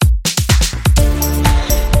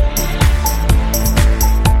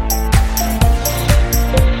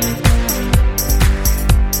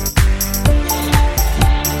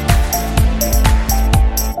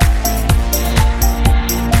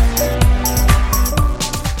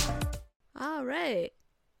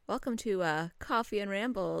Welcome to Coffee and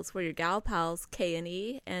Rambles. We're your gal pals,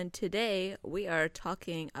 K&E, and today we are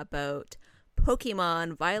talking about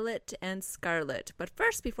Pokemon Violet and Scarlet. But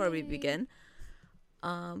first, before we begin,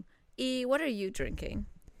 E, what are you drinking?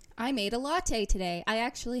 I made a latte today. I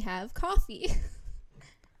actually have coffee.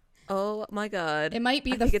 Oh my god. It might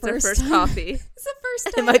be it's our first coffee. It's the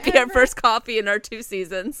first time It might be our ever. first coffee in our 2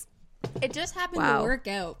 seasons. It just happened to work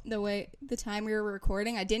out the time we were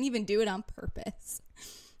recording. I didn't even do it on purpose.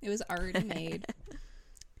 It was already made.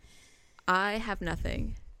 I have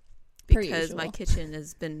nothing Per because usual. my kitchen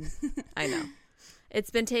has been, I know, it's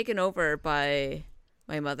been taken over by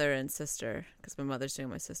my mother and sister because my mother's doing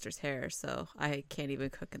my sister's hair, so I can't even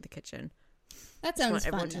cook in the kitchen. That I sounds want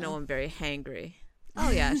fun. everyone to know I'm very hangry. Oh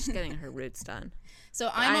yeah, she's getting her roots done. So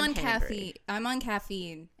I'm on hangry. caffeine. I'm on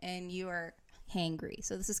caffeine, and you are hangry.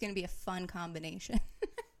 So this is going to be a fun combination.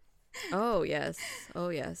 Oh yes,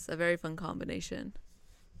 a very fun combination.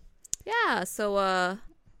 Yeah, so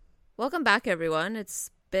welcome back, everyone. It's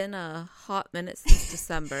been a hot minute since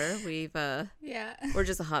December. We're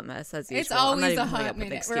just a hot mess as usual. It's always a I'm not even coming hot up with an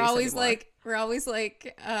minute. excuse We're always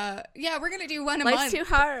like, yeah, we're gonna do one a Life's month. too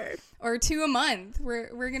hard. Or 2 a month.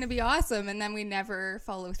 We're gonna be awesome, and then we never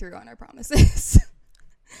follow through on our promises.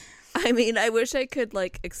 I mean, I wish I could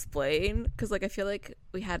explain because I feel like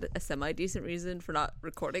we had a semi decent reason for not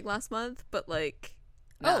recording last month, but you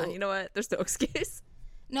know what? There's no excuse.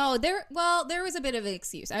 No, there was a bit of an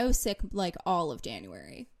excuse. I was sick all of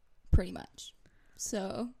January, pretty much.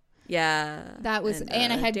 So yeah, that was,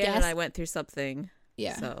 and I had Dan guests. and I went through something.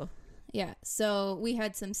 Yeah. So we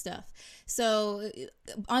had some stuff. So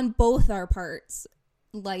on both our parts,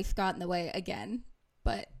 life got in the way again.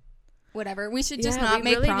 But whatever. We should just not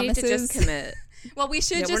make promises. Need to just commit. Well, we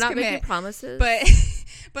should just we're not commit making promises,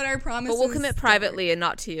 but our promises. But we'll commit privately and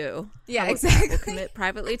not to you. Yeah, exactly. We'll commit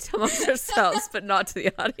privately to amongst ourselves, but not to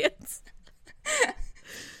the audience.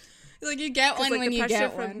 You get one when you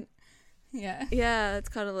get one. Yeah. Yeah, it's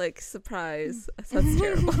kind of surprise. That's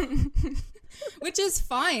terrible. Which is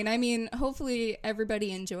fine. I mean, hopefully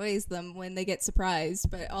everybody enjoys them when they get surprised,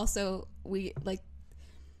 but also the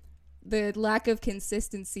lack of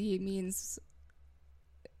consistency means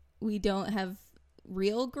we don't have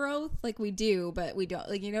real growth. We do, but we don't.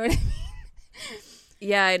 You know what I mean?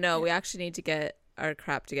 Yeah, I know. We actually need to get our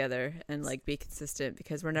crap together and be consistent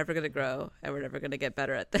because we're never going to grow and we're never going to get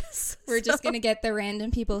better at this. We're just going to get the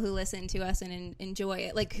random people who listen to us and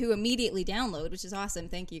enjoy it, who immediately download, which is awesome.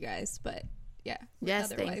 Thank you guys. But yeah.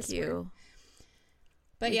 Yes, thank you.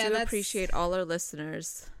 But we do appreciate all our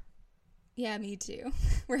listeners. Yeah, me too.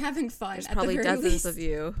 We're having fun. There's at probably the very dozens least. of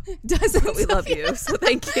you. Dozens. But we love you, so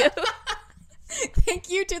thank you. Thank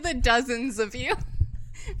you to the dozens of you.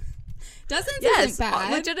 Dozens isn't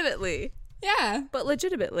bad. Legitimately. Yeah. But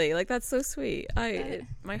legitimately, that's so sweet.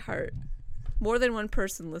 My heart. More than one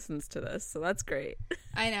person listens to this, so that's great.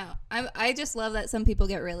 I know. I just love that some people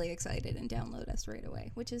get really excited and download us right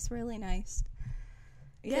away, which is really nice.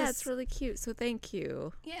 Yeah, it's really cute, so thank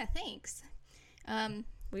you. Yeah, thanks.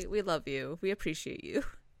 We love you. We appreciate you.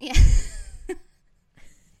 Yeah.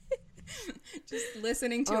 Just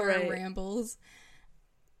listening to our rambles.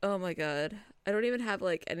 Oh my god. I don't even have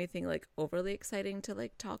anything overly exciting to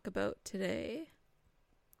talk about today.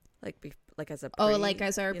 As a pre,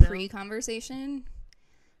 as our pre-conversation?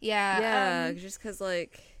 Yeah. Yeah, just because there's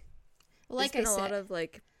been a lot of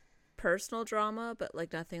personal drama, but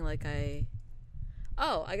nothing I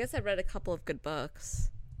guess I read a couple of good books.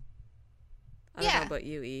 I don't know about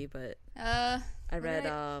you, E, but I read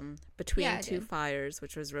Between Two Fires,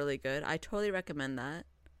 which was really good. I totally recommend that.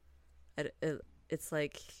 It's I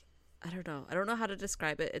don't know how to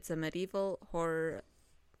describe it. It's a medieval horror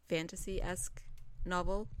fantasy-esque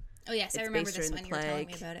novel. Oh yes, I remember this one. You were telling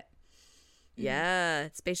me about it. Yeah,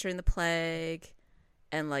 it's based during the plague,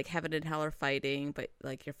 and heaven and hell are fighting, but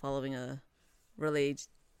you're following a really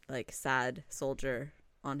sad soldier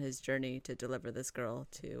on his journey to deliver this girl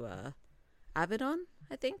to Abaddon,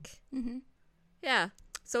 I think. Mm-hmm. Yeah,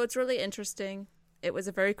 so it's really interesting. It was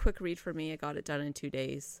a very quick read for me. I got it done in 2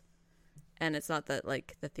 days. And it's not that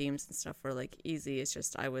the themes and stuff were easy. It's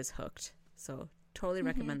just I was hooked. So totally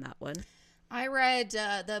recommend that one. I read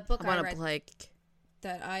the book I read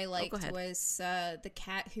that I liked was The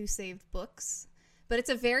Cat Who Saved Books. But it's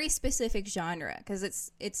a very specific genre because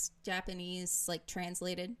it's Japanese,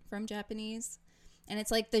 translated from Japanese. And it's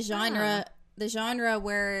the genre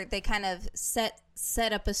where they kind of set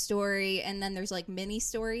up a story and then there's mini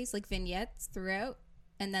stories, vignettes throughout,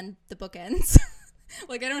 and then the book ends.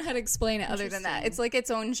 I don't know how to explain it other than that. It's its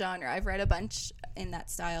own genre. I've read a bunch in that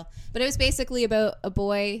style. But it was basically about a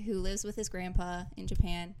boy who lives with his grandpa in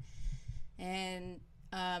Japan. And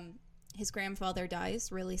his grandfather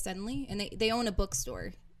dies really suddenly, and they own a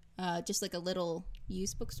bookstore, just like a little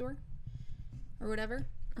used bookstore or whatever.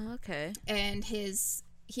 Okay. And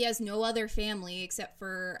he has no other family except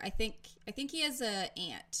for I think he has a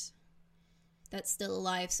aunt that's still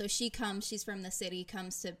alive. So she's from the city,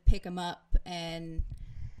 comes to pick him up and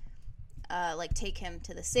like take him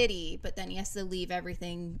to the city, but then he has to leave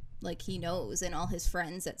everything like he knows and all his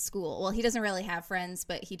friends at school. Well, he doesn't really have friends,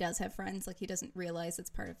 but he does have friends. Like he doesn't realize it's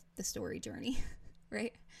part of the story journey,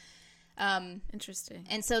 right? Interesting.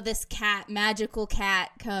 And so this magical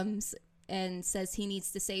cat comes and says he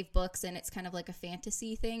needs to save books, and it's kind of like a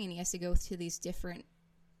fantasy thing, and he has to go to these different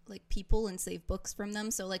like people and save books from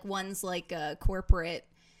them. So like one's like a corporate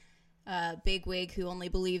bigwig who only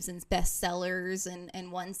believes in bestsellers,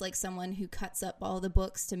 and one's like someone who cuts up all the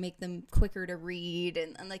books to make them quicker to read,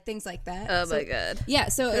 and like things like that. Oh my god. Yeah,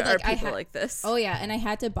 so there like, are people like this. Oh yeah, and I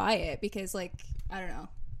had to buy it because like I don't know,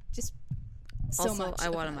 just so also, much. I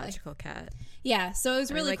want a magical cat. Yeah, so it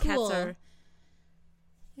was really cool. Cats are...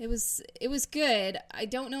 It was good. I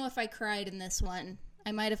don't know if I cried in this one.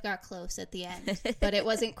 I might have got close at the end, but it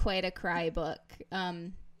wasn't quite a cry book.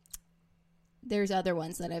 There's other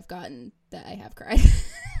ones that I've gotten that I have cried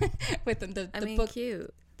with them. The book,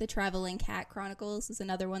 cute. The Traveling Cat Chronicles is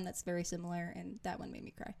another one that's very similar, and that one made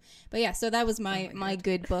me cry. But yeah, so that was my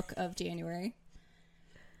good book of January.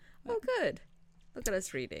 Oh, good. Look at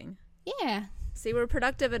us reading. Yeah. See, we're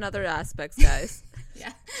productive in other aspects, guys.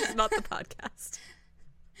 Yeah. It's not the podcast.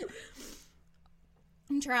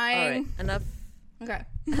 I'm trying. All right, enough. Okay.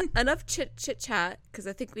 Enough chit chat, because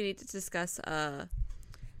I think we need to discuss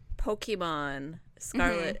Pokemon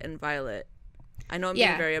Scarlet and Violet. I know I'm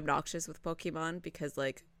being very obnoxious with Pokemon because,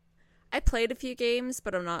 like, I played a few games,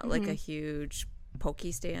 but I'm not like a huge Poke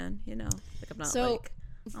stan. You know, like I'm not like,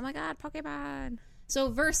 oh my god, Pokemon. So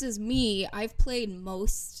versus me, I've played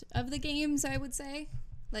most of the games. I would say,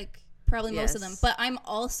 like probably most of them, but I'm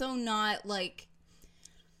also not like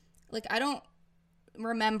I don't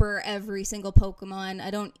remember every single Pokemon. I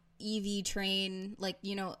don't EV train, like,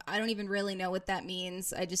 you know, I don't even really know what that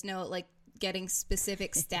means. I just know like getting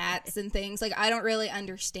specific stats and things. Like I don't really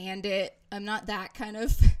understand it. I'm not that kind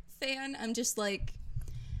of fan. I'm just like,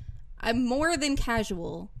 I'm more than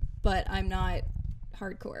casual, but I'm not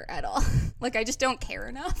hardcore at all. Like I just don't care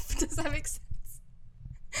enough. Does that make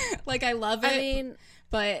sense? Like I love it. I mean,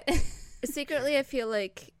 but secretly I feel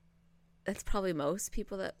like that's probably most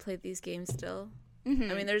people that play these games still. I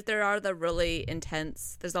mean, there are the really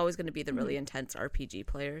intense. There's always going to be the really intense RPG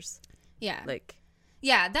players. Yeah, like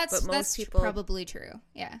that's people, probably true.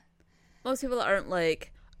 Yeah, most people aren't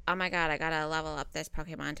like, oh my god, I gotta level up this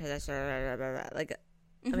Pokemon to this. Like,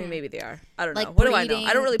 I mean, maybe they are. I don't know. What do I know?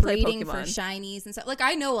 I don't really play Pokemon. For shinies and stuff. Like,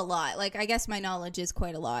 I know a lot. Like, I guess my knowledge is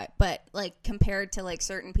quite a lot, but like compared to like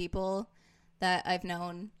certain people that I've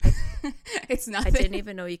known, it's nothing. I didn't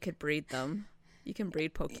even know you could breed them. You can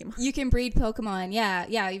breed Pokemon. You can breed Pokemon.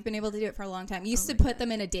 Yeah. You've been able to do it for a long time. You used to put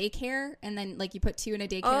them in a daycare, and then like you put 2 in a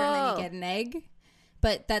daycare, and then you get an egg.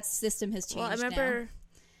 But that system has changed. Well,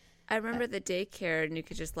 I remember the daycare, and you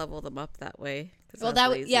could just level them up that way. Well,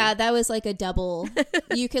 that was like a double.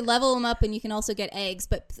 You can level them up, and you can also get eggs.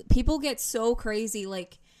 But people get so crazy,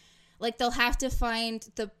 like they'll have to find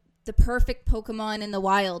the perfect Pokemon in the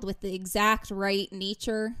wild with the exact right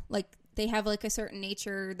nature. Like they have like a certain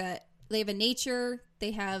nature that. They have a nature,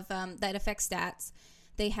 they have that affects stats.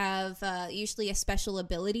 They have usually a special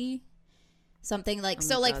ability. Something like,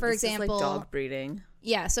 so like, for example. Is like dog breeding.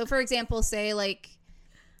 Yeah, so for example, say I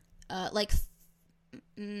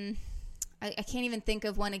can't even think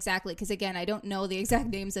of one exactly because, again, I don't know the exact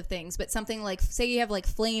names of things. But something like, say you have like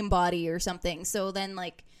Flame Body or something. So then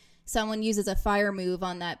like someone uses a fire move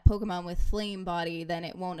on that Pokemon with Flame Body, then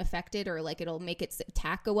it won't affect it, or like it'll make its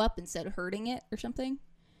attack go up instead of hurting it or something.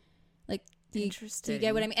 Like, do you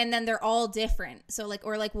get what I mean? And then they're all different. So like,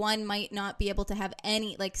 or like one might not be able to have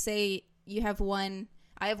any, like say you have one,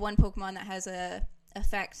 I have one Pokemon that has a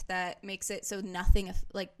effect that makes it so nothing,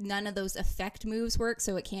 like none of those effect moves work.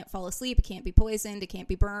 So it can't fall asleep. It can't be poisoned. It can't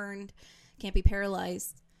be burned. It can't be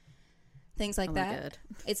paralyzed. Things like that.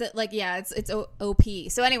 It's like, yeah, it's OP.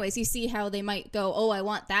 So anyways, you see how they might go, oh, I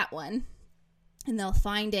want that one. And they'll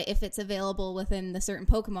find it if it's available within the certain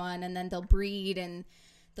Pokemon, and then they'll breed and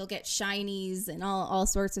they'll get shinies and all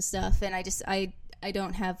sorts of stuff. And I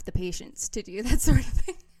don't have the patience to do that sort of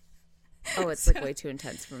thing. Oh, it's like way too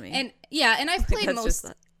intense for me. And yeah, and I've played most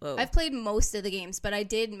of the games, but I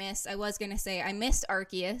missed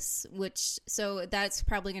Arceus, so that's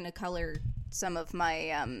probably going to color some of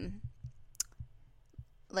my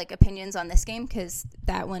like opinions on this game because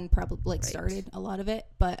that one probably like started a lot of it,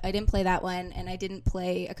 but I didn't play that one, and I didn't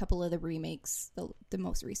play a couple of the remakes, the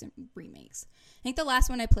most recent remakes. I think the last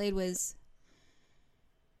one I played was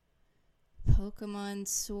Pokemon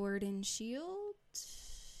Sword and Shield.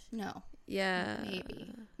 No. Yeah.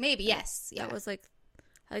 Maybe yes. Yeah. That was like,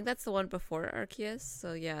 I think that's the one before Arceus.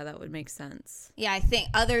 So yeah, that would make sense. Yeah, I think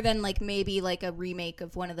other than like maybe like a remake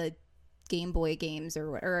of one of the Game Boy games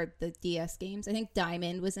or the DS games. I think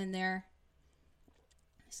Diamond was in there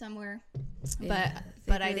somewhere. Yeah,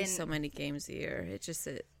 but I didn't. So many games a year. It just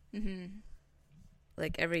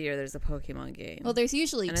like every year there's a Pokemon game. Well, there's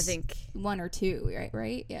usually and I think one or two,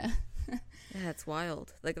 right? Yeah. Yeah, it's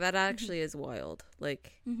wild. Like that actually is wild.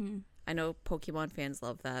 Like I know Pokemon fans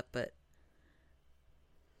love that, but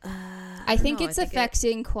I think it's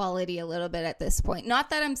affecting quality a little bit at this point. Not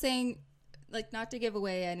that I'm saying, like, not to give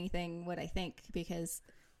away anything what I think, because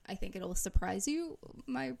I think it'll surprise you,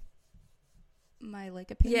 my like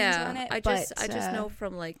opinions on it. I just know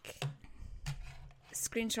from like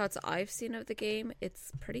screenshots I've seen of the game,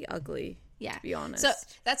 it's pretty ugly. Yeah, to be honest. So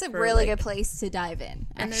that's a really good place to dive in.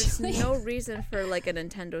 And there's no reason for like a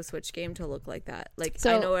Nintendo Switch game to look like that. Like,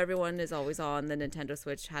 so, I know everyone is always on the Nintendo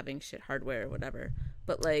Switch having shit hardware or whatever,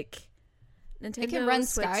 but like Nintendo, it can run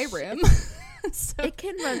Switch, Skyrim. It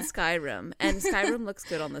can run Skyrim, and Skyrim looks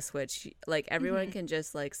good on the Switch. Like everyone can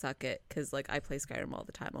just like suck it, because like I play Skyrim all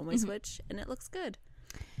the time on my Switch, and it looks good.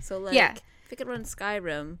 So like, if it could run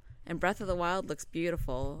Skyrim, and Breath of the Wild looks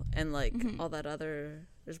beautiful, and like all that other,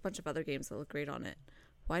 there's a bunch of other games that look great on it.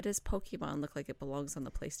 Why does Pokemon look like it belongs on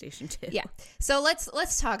the PlayStation 2? Yeah. So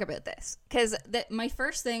let's talk about this, because my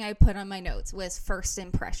first thing I put on my notes was first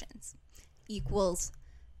impressions equals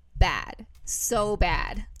bad. So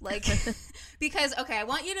bad. Like, because, okay, I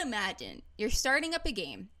want you to imagine you're starting up a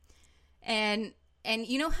game, and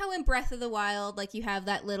you know how in Breath of the Wild, like, you have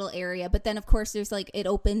that little area, but then of course there's like, it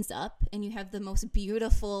opens up and you have the most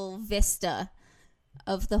beautiful vista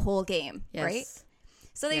of the whole game, right?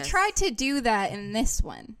 So they tried to do that in this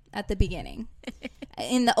one at the beginning,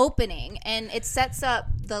 in the opening, and it sets up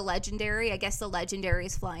the legendary. I guess the legendary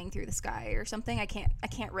is flying through the sky or something. I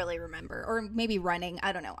can't really remember, or maybe running.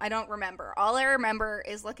 I don't know. I don't remember. All I remember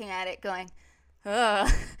is looking at it, going,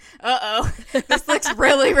 uh-oh, this looks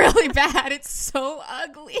really, really bad. It's so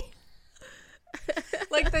ugly.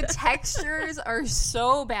 Like, the textures are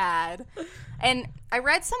so bad. And I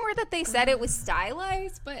read somewhere that they said it was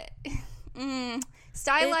stylized, but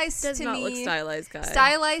stylized, it does to not me, look stylized, guys.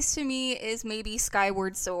 Stylized to me is maybe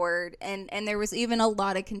Skyward Sword, and there was even a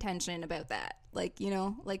lot of contention about that. Like, you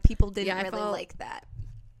know, like, people didn't really like that.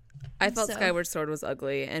 I felt Skyward Sword was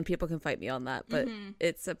ugly, and people can fight me on that, but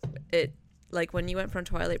like, when you went from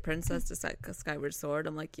Twilight Princess to Skyward Sword,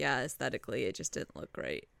 I'm like, yeah, aesthetically, it just didn't look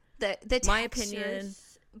great. My opinion,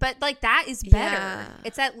 but like, that is better. Yeah.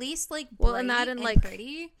 It's at least like bright and that, and like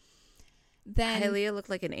pretty. Then Hylia looked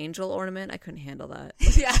like an angel ornament. I couldn't handle that.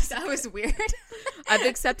 Yeah, that was weird. I've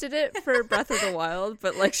accepted it for Breath of the Wild,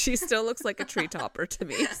 but like, she still looks like a tree topper to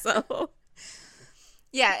me. So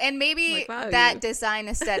yeah, and maybe that design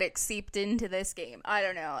aesthetic seeped into this game. I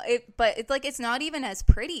don't know. But it's like, it's not even as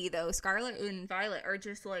pretty though. Scarlet and Violet are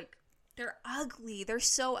just like, they're ugly. They're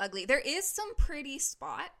so ugly. There is some pretty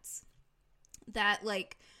spots that,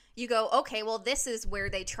 like, you go, okay, well, this is where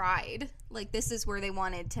they tried. Like, this is where they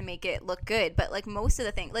wanted to make it look good. But like, most of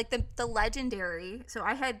the thing, like the legendary. So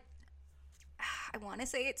I want to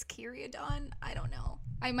say it's Kyriadon. I don't know.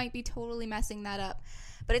 I might be totally messing that up.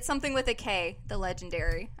 But it's something with a K, the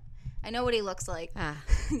legendary. I know what he looks like.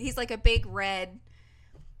 He's like a big red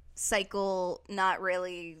cycle, not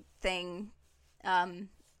really thing.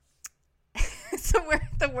 It's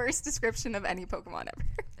the worst description of any Pokemon ever.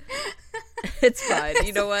 It's fine.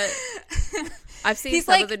 You know what? I've seen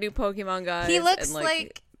some of the new Pokemon guys. He looks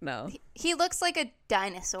he looks like a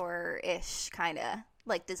dinosaur-ish kind of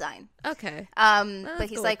like design. Okay. But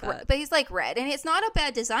he's like red, and it's not a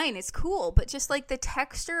bad design. It's cool, but just like the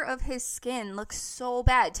texture of his skin looks so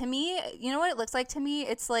bad to me. You know what it looks like to me?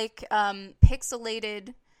 It's like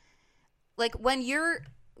pixelated. Like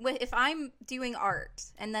if I'm doing art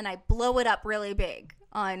and then I blow it up really big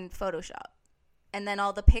on Photoshop, and then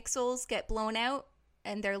all the pixels get blown out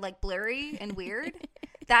and they're like blurry and weird.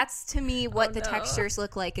 That's to me what the textures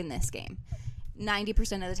look like in this game.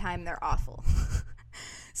 90% of the time they're awful.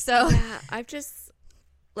 So yeah, I've just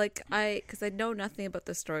because I know nothing about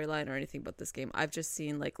the storyline or anything about this game. I've just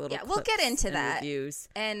seen like little we'll get into that reviews,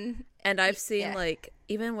 and I've seen like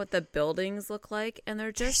even what the buildings look like, and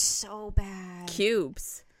they're so bad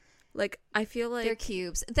cubes. Like, I feel like they're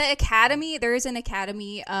cubes. The academy, there is an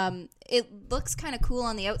academy. It looks kind of cool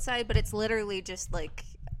on the outside, but it's literally just like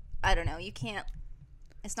I don't know. You can't.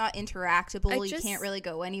 It's not interactable. You can't really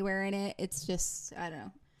go anywhere in it. It's just, I don't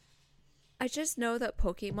know. I just know that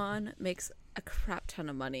Pokemon makes a crap ton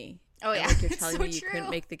of money. Oh, yeah. And, like, you're telling me you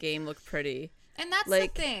couldn't make the game look pretty. And that's the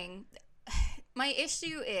thing. My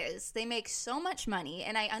issue is they make so much money,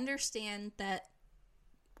 and I understand that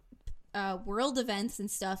world events and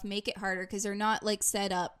stuff make it harder because they're not, like,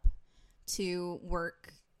 set up to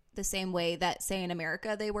work the same way that, say, in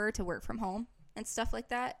America they were to work from home. And stuff like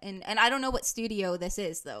that. And I don't know what studio this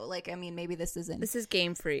is, though. Like, I mean, maybe this isn't... This is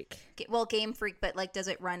Game Freak. Well, Game Freak, but, like, does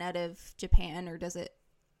it run out of Japan, or does it...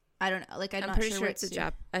 I don't know. Like, I'm not pretty sure it's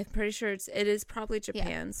I'm pretty sure it is probably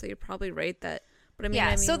Japan, so you're probably right that... But I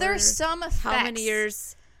mean, so there's some effects. How many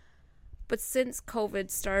years... But since COVID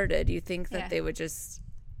started, you think that they would just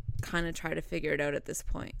kind of try to figure it out at this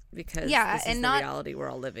point? Because this is the reality we're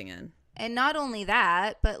all living in. And not only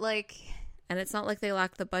that, but, like... And it's not like they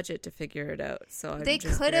lack the budget to figure it out. So I'm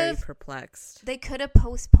just very perplexed. They could have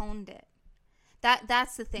postponed it.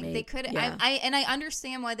 That's the thing. They could. Yeah. I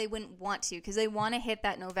understand why they wouldn't want to, because they want to hit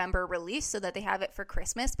that November release so that they have it for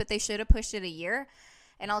Christmas. But they should have pushed it a year.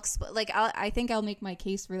 And I think I'll make my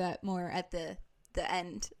case for that more at the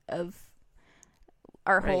end of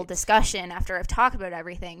our whole discussion after I've talked about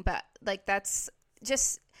everything. But like, that's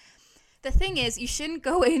just. The thing is, you shouldn't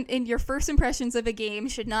go in your first impressions of a game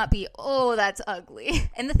should not be, oh, that's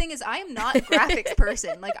ugly. And the thing is, I am not a graphics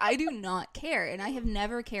person. Like, I do not care. And I have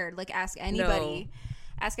never cared. Like, ask anybody.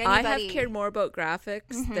 No. I have cared more about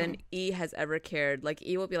graphics than E has ever cared. Like,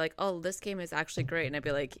 E will be like, oh, this game is actually great. And I'd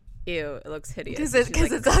be like, ew, it looks hideous.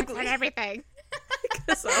 Because it's ugly. And everything.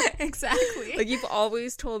 Exactly. Like, you've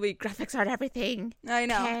always told me graphics aren't everything. I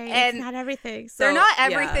know. Okay, and it's not everything. So, they're not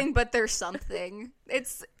everything, but they're something.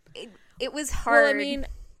 It was hard. Well, I mean,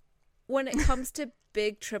 when it comes to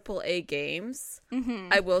big AAA games,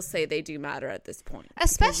 I will say they do matter at this point.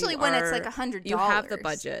 Especially when it's like $100. You have the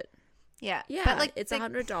budget. Yeah. Yeah, but like, it's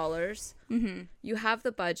 $100. You have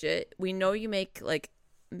the budget. We know you make like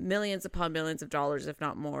millions upon millions of dollars, if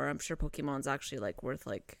not more. I'm sure Pokemon's actually like worth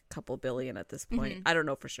like a couple billion at this point. I don't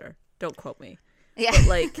know for sure. Don't quote me. Yeah. But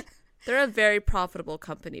like... They're a very profitable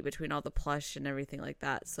company between all the plush and everything like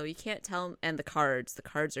that. So you can't tell... And the cards. The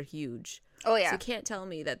cards are huge. Oh, yeah. So you can't tell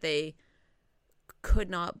me that they could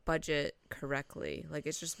not budget correctly. Like,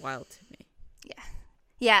 it's just wild to me. Yeah.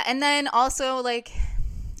 Yeah, and then also, like...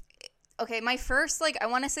 Okay, my first, like... I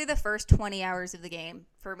want to say the first 20 hours of the game,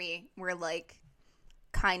 for me, were, like,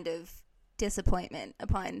 kind of disappointment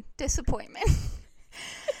upon disappointment.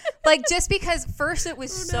 Like, just because first it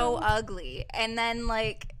was so ugly. And then,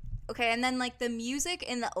 like... Okay, and then, like, the music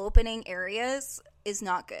in the opening areas is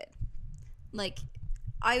not good. Like,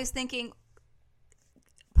 I was thinking,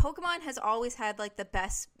 Pokemon has always had, like, the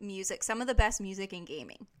best music, some of the best music in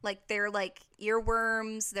gaming. Like, they're, like,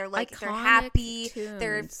 earworms, they're, like, they're happy, tunes.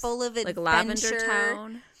 They're full of adventure. Like Lavender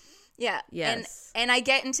Town. Yeah. Yes. And I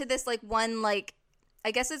get into this, like, one, like,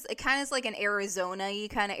 I guess it kind of is, like, an Arizona-y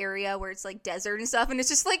kind of area where it's, like, desert and stuff, and it's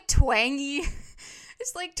just, like, twangy...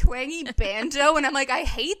 It's like twangy banjo, and I'm like, I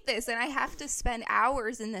hate this, and I have to spend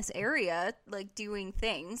hours in this area, like, doing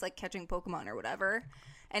things, like catching Pokemon or whatever,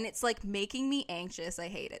 and it's, like, making me anxious. I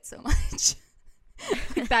hate it so much.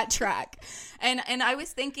 Like, that track. And I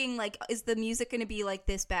was thinking, like, is the music going to be, like,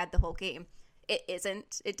 this bad the whole game? It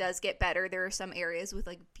isn't. It does get better. There are some areas with,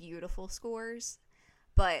 like, beautiful scores,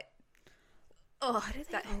 but... Oh, why do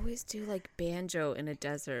they always do, like, banjo in a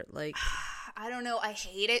desert? Like... I don't know. I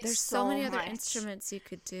hate it. There's so many other instruments you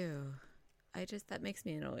could do. That makes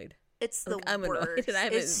me annoyed. It's the worst.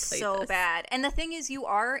 It's so bad. And the thing is, you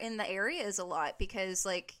are in the areas a lot because,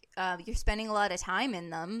 like, you're spending a lot of time in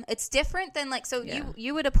them. It's different than, like, so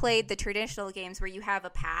you would have played the traditional games where you have a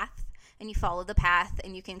path and you follow the path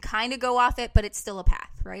and you can kind of go off it, but it's still a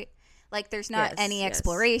path, right? Like, there's not any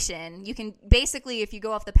exploration. You can basically, if you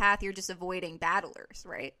go off the path, you're just avoiding battlers,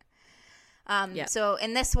 right? So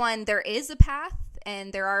in this one, there is a path,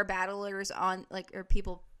 and there are battlers on, like, or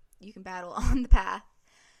people you can battle on the path.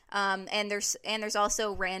 And there's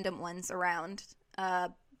also random ones around.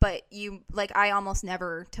 But I almost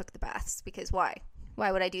never took the paths because why?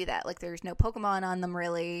 Why would I do that? Like, there's no Pokemon on them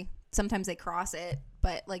really. Sometimes they cross it,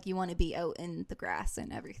 but like, you want to be out in the grass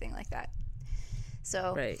and everything like that.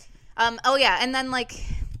 So, right. Oh yeah, and then like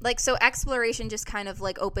so exploration just kind of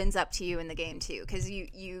like opens up to you in the game too, because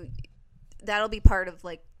you that'll be part of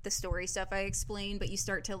like the story stuff I explained, but you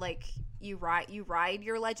start to like you ride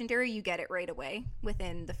your legendary, you get it right away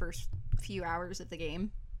within the first few hours of the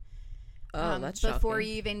game. Oh, that's before shocking.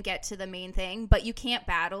 You even get to the main thing, but you can't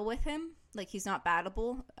battle with him. Like, he's not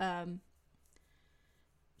battleable.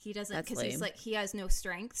 He doesn't, because he's like, he has no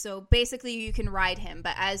strength. So basically you can ride him,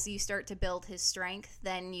 but as you start to build his strength,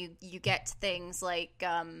 then you get things like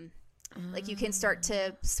you can start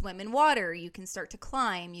to swim in water, you can start to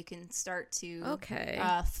climb, you can start to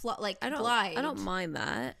glide. I don't mind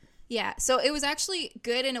that. Yeah, so it was actually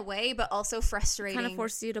good in a way, but also frustrating. Kind of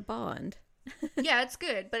forced you to bond. Yeah, it's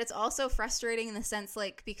good, but it's also frustrating in the sense,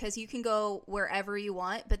 like, because you can go wherever you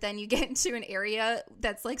want, but then you get into an area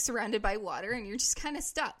that's like surrounded by water and you're just kind of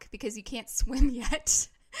stuck because you can't swim yet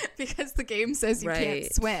because the game says you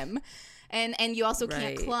can't swim, and you also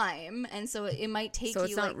can't climb, and so it might take you. So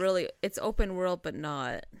it's not really, it's open world, but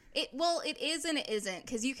not. It is and it isn't,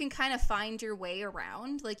 because you can kind of find your way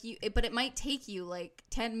around, like but it might take you like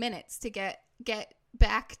 10 minutes to get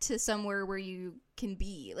back to somewhere where you can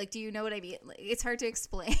be. Like, do you know what I mean? Like, it's hard to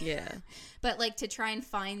explain. Yeah. But like to try and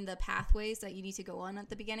find the pathways that you need to go on at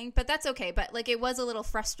the beginning. But that's okay. But like it was a little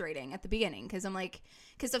frustrating at the beginning because I'm like,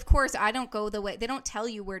 because of course I don't go the way, they don't tell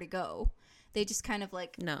you where to go. They just kind of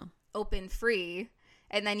like open free,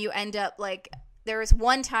 and then you end up like, there was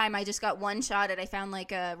one time I just got one shot at, I found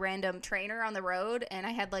like a random trainer on the road and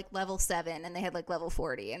I had like level 7 and they had like level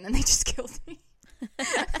 40, and then they just killed me.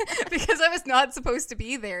 Because I was not supposed to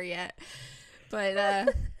be there yet,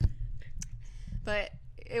 but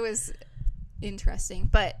it was interesting.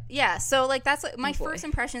 But yeah, so like that's like, my first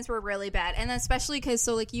impressions were really bad, and especially because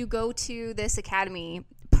so like you go to this academy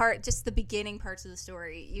part, just the beginning parts of the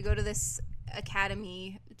story. You go to this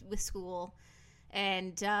academy with school,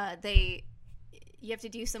 and you have to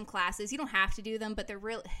do some classes. You don't have to do them, but they're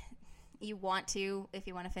really, you want to if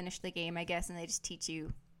you want to finish the game, I guess, and they just teach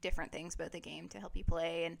you different things about the game to help you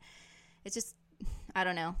play. And it's just, I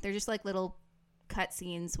don't know, they're just like little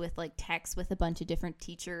cutscenes with like text with a bunch of different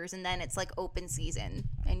teachers, and then it's like open season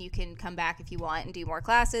and you can come back if you want and do more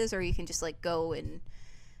classes, or you can just like go and,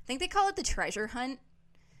 I think they call it the treasure hunt.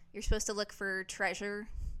 You're supposed to look for treasure,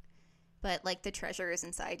 but like the treasure is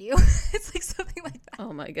inside you. It's like something like that.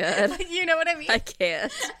 Oh my god. Like, you know what I mean? I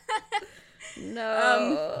can't.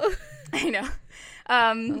 No. I know.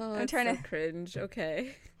 I'm trying to cringe.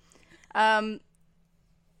 Okay. The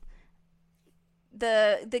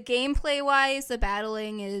gameplay wise, the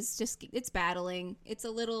battling is just, it's battling. It's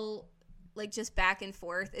a little like just back and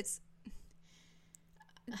forth. It's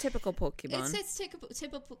typical Pokemon. It's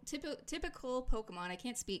typical Pokemon. I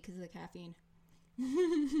can't speak because of the caffeine.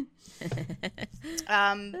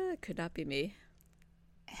 Could not be me.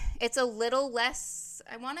 It's a little less,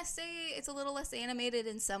 I want to say it's a little less animated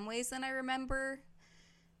in some ways than I remember,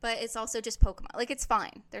 but it's also just Pokemon. Like, it's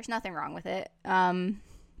fine. There's nothing wrong with it.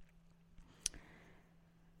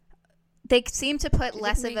 They seem to put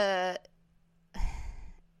less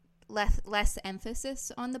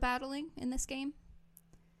emphasis on the battling in this game.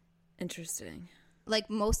 Interesting. Like,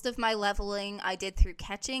 most of my leveling I did through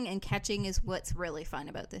catching, and catching is what's really fun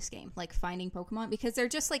about this game. Like, finding Pokemon, because they're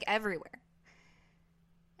just, like, everywhere.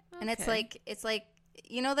 Okay. And it's like,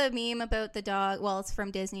 you know the meme about the dog? Well, it's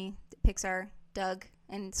from Disney, Pixar, Doug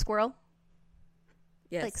and Squirrel?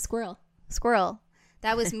 Yes. Like, Squirrel.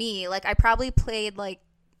 That was me. Like, I probably played,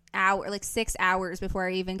 6 hours before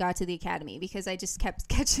I even got to the academy, because I just kept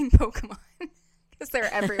catching Pokemon. Because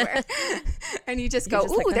they're everywhere. And you just go,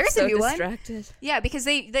 ooh, there's a new distracted one. Yeah, because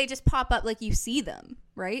they just pop up, like, you see them,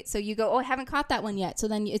 right? So you go, oh, I haven't caught that one yet. So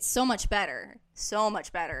then it's so much better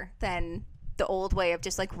than the old way of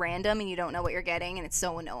just, like, random, and you don't know what you're getting, and it's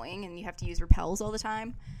so annoying, and you have to use repels all the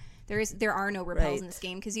time. There are no repels in this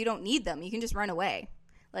game because you don't need them. You can just run away.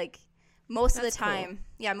 Like, most of the time,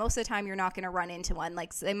 you're not going to run into one.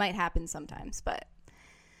 Like, it might happen sometimes, but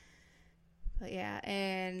yeah,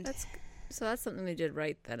 and so that's something they did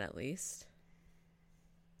right then, at least.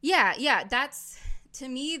 Yeah, to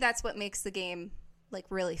me, that's what makes the game, like,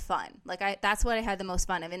 really fun. Like, that's what I had the most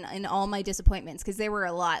fun of in all my disappointments, because there were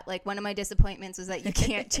a lot. Like, one of my disappointments was that you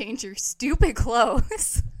can't change your stupid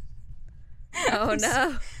clothes. Oh,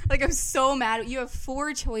 no. I'm so mad. You have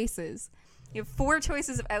 4 choices. You have 4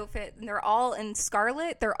 choices of outfit, and they're all in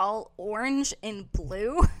scarlet. They're all orange and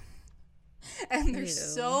blue. And they're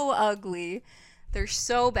so ugly. They're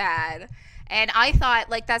so bad. And I thought,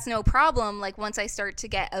 like, that's no problem. Like, once I start to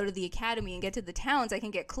get out of the academy and get to the towns, I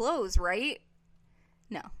can get clothes, right?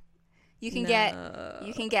 No. You can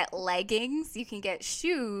get leggings, you can get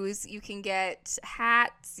shoes, you can get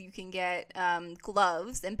hats, you can get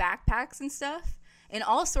gloves and backpacks and stuff in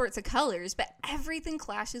all sorts of colors, but everything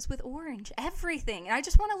clashes with orange. Everything. And I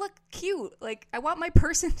just want to look cute. Like, I want my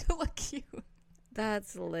person to look cute.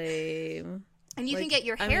 That's lame. And you can get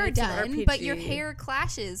your hair done, but your hair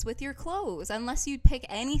clashes with your clothes unless you pick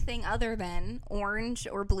anything other than orange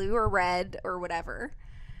or blue or red or whatever.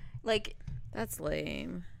 Like, That's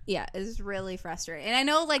lame. Yeah, it's really frustrating. And I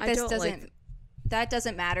know like this that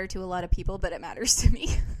doesn't matter to a lot of people, but it matters to me.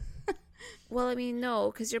 Well, I mean,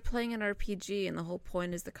 no, because you're playing an RPG and the whole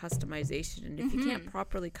point is the customization. And if you can't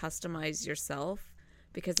properly customize yourself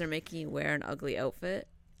because they're making you wear an ugly outfit,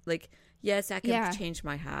 like, yes, I can change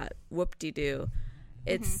my hat. Whoop-de-doo.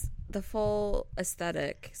 It's the full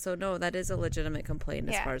aesthetic. So, no, that is a legitimate complaint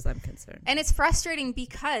as far as I'm concerned. And it's frustrating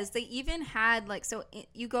because they even had, like, so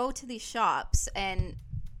you go to these shops and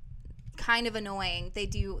kind of annoying. They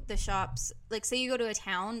do the shops, like, say you go to a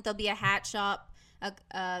town, there'll be a hat shop,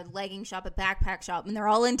 a legging shop, a backpack shop, and they're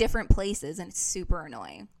all in different places, and it's super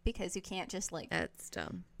annoying because you can't just, like, that's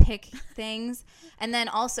dumb. Pick things. And then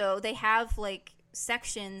also they have, like,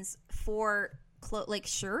 sections for, like,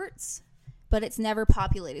 shirts, but it's never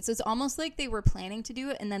populated. So it's almost like they were planning to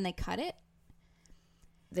do it, and then they cut it.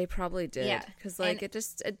 They probably did. Yeah. Because, like,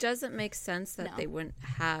 it doesn't make sense that they wouldn't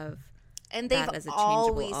have. And they've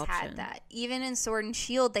always option. had that. Even in Sword and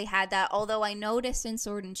Shield, they had that. Although I noticed in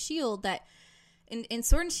Sword and Shield that in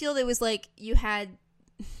Sword and Shield, it was like you had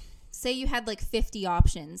like 50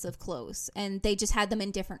 options of clothes, and they just had them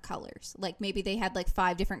in different colors. Like maybe they had like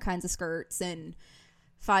 5 different kinds of skirts and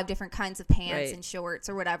 5 different kinds of pants and shorts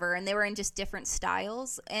or whatever, and they were in just different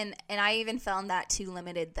styles. And I even found that too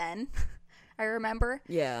limited then. I remember.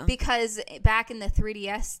 Yeah. Because back in the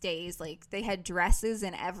 3DS days, like they had dresses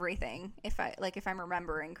and everything. If I'm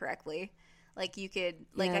remembering correctly, like you could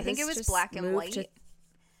I think it was black and white.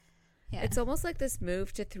 Yeah. It's almost like this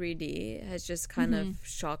move to 3D has just kind of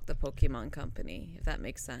shocked the Pokemon Company, if that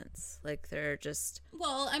makes sense. Like they're just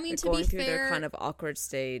going through their kind of awkward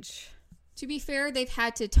stage. To be fair, they've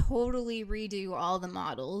had to totally redo all the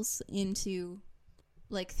models into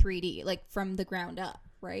like 3D, like from the ground up,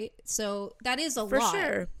 right? So that is a lot. For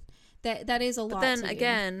sure. That is a lot. But then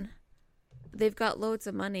again, they've got loads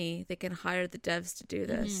of money. They can hire the devs to do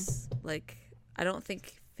this. Like I don't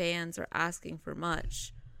think fans are asking for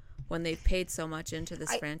much when they've paid so much into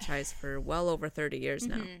this franchise for well over 30 years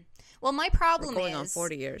now. Well, my problem going on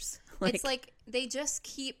 40 years. It's like they just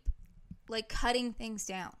keep like cutting things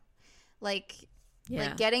down. Like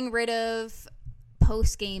getting rid of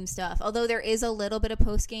post-game stuff. Although there is a little bit of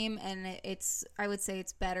post-game, and I would say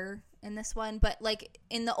it's better in this one. But like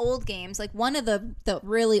in the old games, like one of the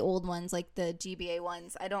really old ones, like the GBA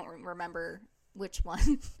ones, I don't remember which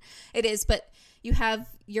one it is, but you have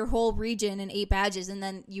your whole region and 8 badges, and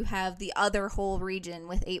then you have the other whole region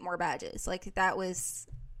with 8 more badges. Like that was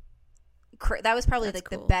probably like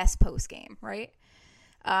cool. The best post game, right?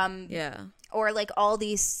 Yeah. Or like all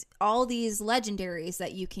these legendaries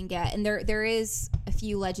that you can get, and there is a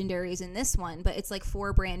few legendaries in this one, but it's like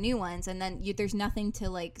 4 brand new ones, and then there's nothing to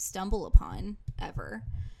like stumble upon ever.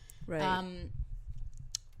 Right.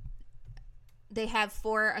 They have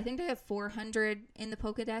 400 in the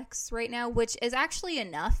Pokedex right now, which is actually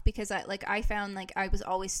enough because I found like I was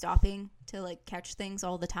always stopping to like catch things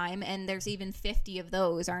all the time, and there's even 50 of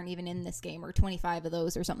those aren't even in this game, or 25 of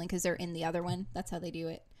those or something, because they're in the other one. That's how they do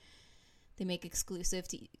it. They make exclusive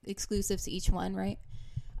to each one, right?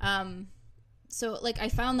 So like I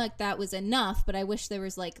found like that was enough, but I wish there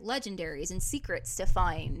was like legendaries and secrets to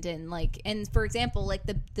find, and for example, like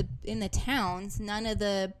the in the towns, none of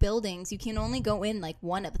the buildings, you can only go in like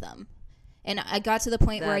one of them. And I got to the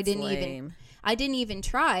point where I didn't even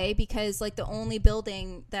try, because like the only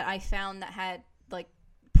building that I found that had like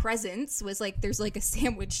presents was like there's like a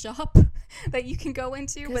sandwich shop that you can go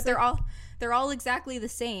into, but they're all exactly the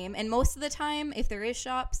same, and most of the time if there is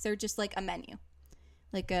shops, they're just like a menu.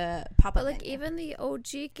 Like a pop-up like menu. Even the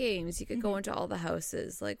OG games, you could go into all the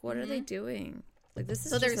houses. Like, what are they doing? Like, this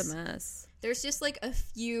is just a mess. There's just like a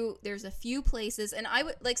few places, and I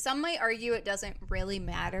would like, some might argue it doesn't really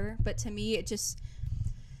matter, but to me it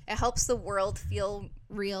helps the world feel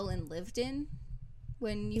real and lived in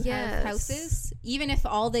when you have houses, even if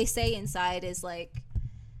all they say inside is like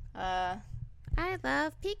I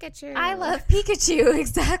love Pikachu.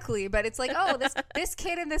 Exactly. But it's like, oh, this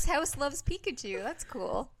kid in this house loves Pikachu. That's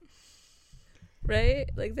cool. Right?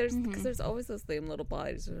 Like because there's always those lame little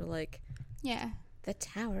bodies that are like, yeah, the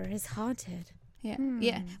tower is haunted. Yeah.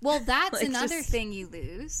 Yeah. Well, that's like another thing you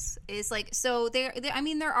lose is like, so there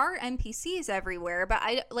are NPCs everywhere, but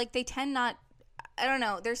they tend not, I don't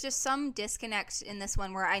know. There's just some disconnect in this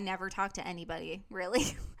one where I never talk to anybody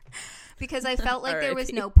really. Because I felt like there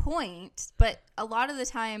was no point, but a lot of the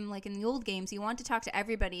time, like in the old games, you want to talk to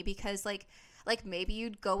everybody because, like maybe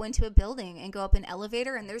you'd go into a building and go up an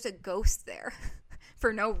elevator and there's a ghost there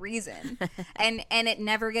for no reason, and it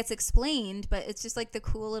never gets explained, but it's just like the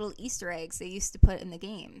cool little Easter eggs they used to put in the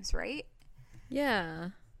games, right? Yeah.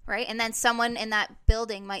 Right, and then someone in that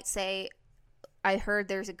building might say, I heard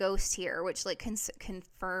there's a ghost here, which like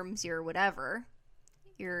confirms your whatever.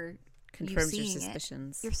 Confirms your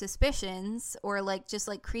suspicions. Your suspicions, or like just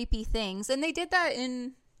like creepy things. And they did that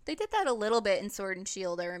a little bit in Sword and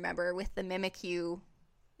Shield, I remember, with the Mimikyu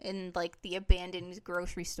in like the abandoned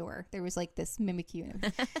grocery store. There was like this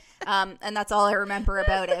Mimikyu. And that's all I remember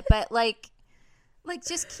about it. But like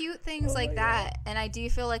just cute things like that. And I do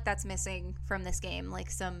feel like that's missing from this game,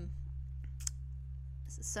 like some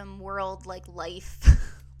world like life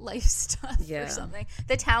stuff or something.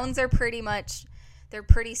 The towns are they're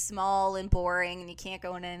pretty small and boring, and you can't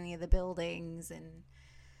go in any of the buildings. And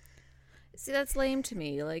see, that's lame to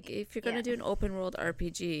me. Like, if you're gonna do an open world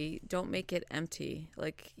RPG, don't make it empty.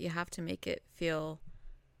 Like, you have to make it feel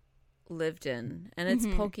lived in. And it's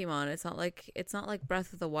Pokemon. It's not like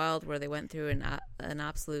Breath of the Wild, where they went through an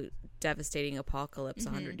absolute devastating apocalypse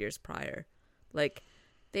 100 years prior. Like,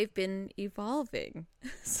 they've been evolving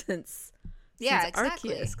since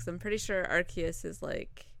exactly. Arceus, because I'm pretty sure Arceus is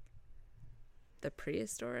like the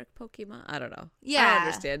prehistoric Pokemon. I don't know. Yeah, I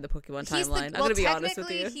understand the Pokemon timeline. I'm gonna be honest with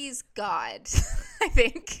you. He's God. I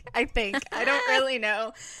think. I don't really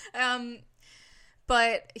know.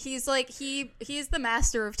 But he's like he's the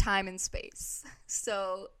master of time and space.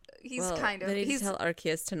 So he's kind of. They need to tell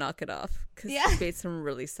Arceus to knock it off, because he made some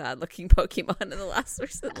really sad looking Pokemon in the last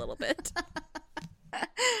recent little bit.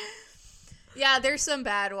 Yeah, there's some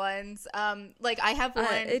bad ones. Like I have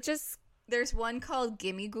one. There's one called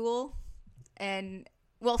Gimme Ghoul. And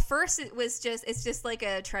well, first it's just like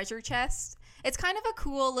a treasure chest. It's kind of a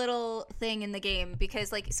cool little thing in the game,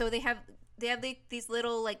 because like, so they have these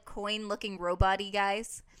little like coin looking robot-y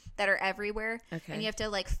guys that are everywhere. Okay. And you have to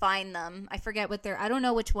like find them. I forget what I don't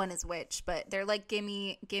know which one is which, but they're like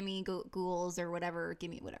gimme ghouls or whatever,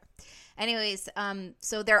 whatever. Anyways,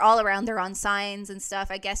 so they're all around. They're on signs and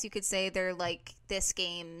stuff. I guess you could say they're like this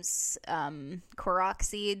game's Korok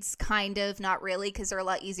seeds, kind of. Not really, because they're a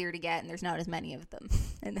lot easier to get, and there's not as many of them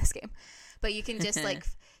in this game. But you can just like,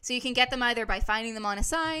 so you can get them either by finding them on a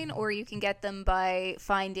sign, or you can get them by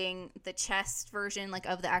finding the chest version like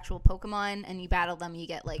of the actual Pokemon, and you battle them. You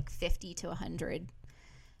get like 50 to 100,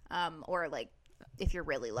 or like, if you're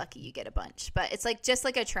really lucky, you get a bunch. But it's like just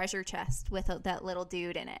like a treasure chest with that little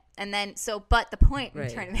dude in it. And then but the point I'm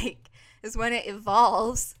trying to make is when it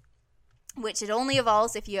evolves, which it only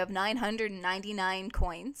evolves if you have 999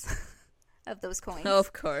 coins of those coins. Oh,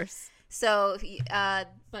 of course. So,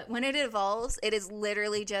 but when it evolves, it is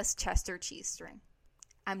literally just Chester Cheese String.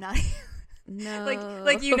 I'm not no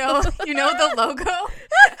like you know the logo.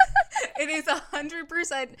 It is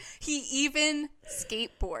 100%. He even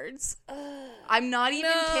skateboards. I'm not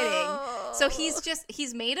even kidding. So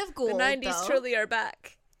he's made of gold. The 90s truly are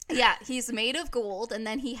back. Yeah, he's made of gold, and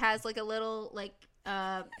then he has like a little like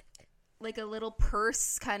a little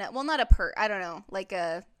purse kind of. Well, not a purse. I don't know.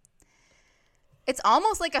 It's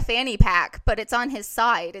almost like a fanny pack, but it's on his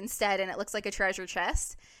side instead, and it looks like a treasure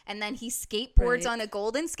chest. And then he skateboards on a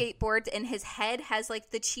golden skateboard, and his head has like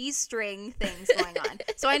the cheese string things going on.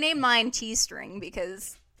 So I named mine Cheese String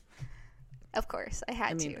because, of course, I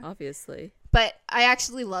had to. Obviously. But I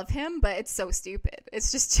actually love him, but it's so stupid.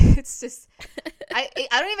 It's just I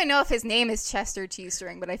don't even know if his name is Chester Cheese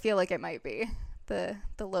String, but I feel like it might be the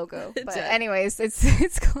logo. But anyways,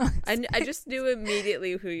 it's close. I just knew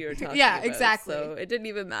immediately who you were talking about. Yeah, exactly. So it didn't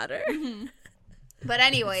even matter. Mm-hmm. But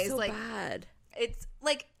anyways, it's so bad. It's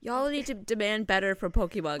like, y'all need to demand better from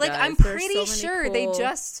Pokemon, like, guys. I'm pretty sure they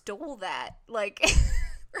just stole that. Like,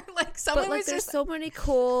 like someone was there's so many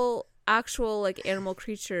cool actual like animal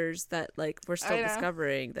creatures that like we're still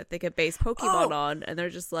discovering that they could base Pokemon on, and they're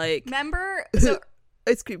just like, remember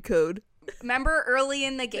ice cream code. Remember early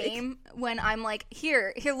in the game when I'm like,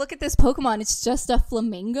 here, look at this Pokemon. It's just a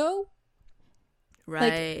flamingo.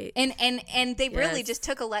 Right. Like, and they really just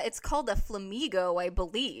took it's called a Flamigo, I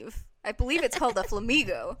believe. I believe it's called a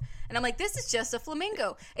Flamigo. And I'm like, this is just a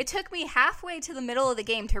flamingo. It took me halfway to the middle of the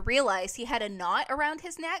game to realize he had a knot around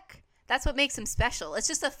his neck. That's what makes him special. It's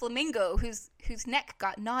just a flamingo whose neck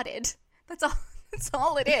got knotted. That's all. That's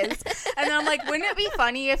all it is. And then I'm like, wouldn't it be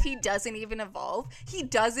funny if he doesn't even evolve? He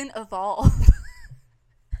doesn't evolve.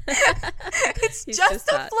 He's just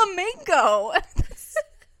a flamingo.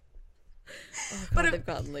 Oh, God, they've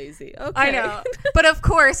gotten lazy. Okay. I know. But of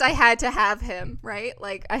course I had to have him, right?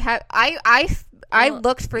 Like I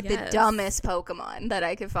looked for the dumbest Pokemon that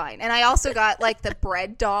I could find. And I also got like the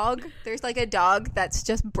bread dog. There's like a dog that's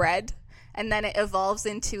just bread, and then it evolves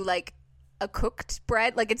into like a cooked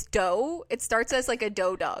bread, like it's dough. It starts as like a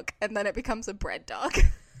dough dog, and then it becomes a bread dog.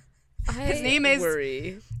 His name is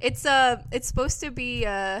It's supposed to be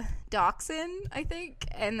Dachshund, I think,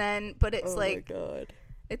 and then but it's my God.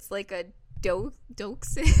 It's like a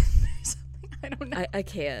Doksin or something. I don't know. I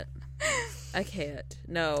can't.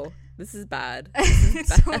 No, this is bad.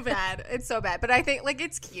 It's so bad. It's so bad. But I think like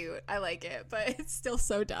it's cute. I like it, but it's still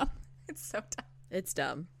so dumb. It's so dumb. It's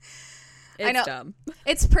dumb. I know. Dumb.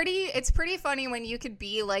 It's pretty funny when you could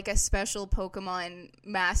be like a special Pokemon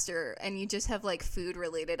master and you just have like food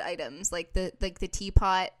related items like the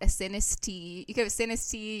teapot, a Sinistea. You could have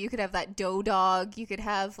Sinistea, you could have that Dog, you could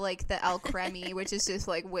have like the Alcremie, which is just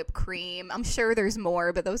like whipped cream. I'm sure there's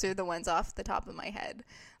more, but those are the ones off the top of my head.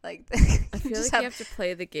 Like I feel like you have to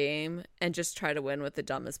play the game and just try to win with the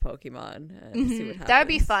dumbest Pokemon and see what happens. That would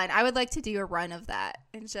be fun. I would like to do a run of that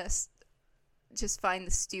and just find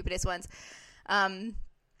the stupidest ones.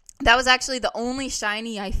 That was actually the only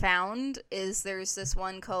shiny I found. Is there's this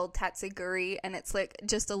one called Tatsuguri, and it's like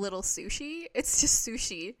just a little sushi. It's just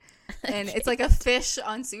sushi, and it's like a fish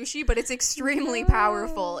on sushi, but it's extremely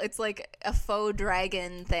powerful. It's like a faux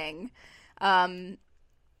dragon thing.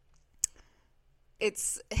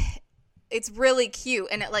 It's really cute,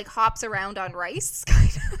 and it like hops around on rice, kind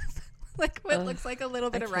of. Like what looks like a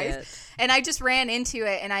little bit of rice. And I just ran into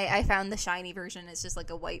it and I found the shiny version. It's just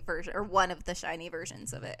like a white version or one of the shiny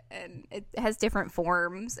versions of it. And it has different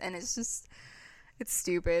forms and it's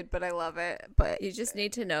stupid, but I love it. But you just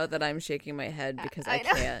need to know that I'm shaking my head because I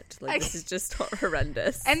can't. Like this is just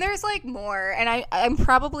horrendous. And there's like more and I'm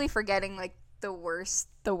probably forgetting like the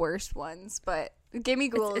worst ones, but Gimme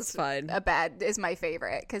Ghoul is fine. Is my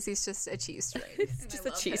favorite because he's just a cheese string. He's just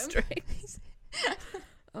a cheese string.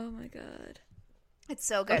 Oh my god. It's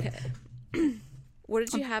so good. Okay. What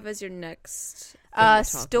did you have as your next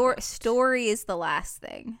story is the last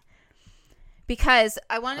thing. Because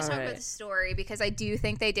I want to talk about the story because I do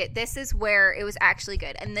think they did. This is where it was actually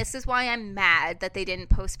good. And this is why I'm mad that they didn't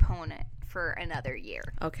postpone it for another year.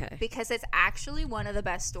 Okay. Because it's actually one of the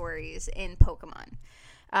best stories in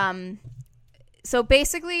Pokemon. So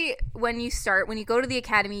basically when you go to the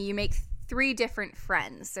academy, you make 3 different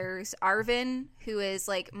friends. There's Arvin, who is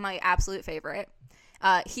like my absolute favorite.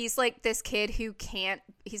 He's like this kid who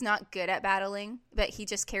he's not good at battling, but he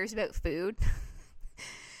just cares about food.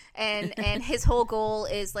 and his whole goal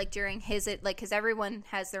is like during because everyone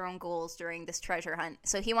has their own goals during this treasure hunt.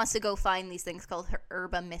 So he wants to go find these things called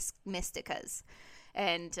Herba Mysticas.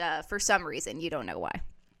 And for some reason, you don't know why.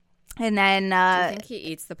 And then do you think he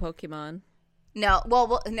eats the Pokemon? No,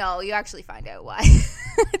 well, no, you actually find out why.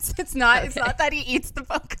 It's not that he eats the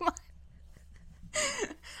Pokemon.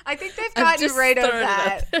 I think they've gotten rid of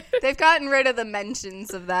that. They've gotten rid of the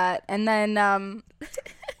mentions of that. And then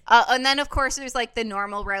of course there's like the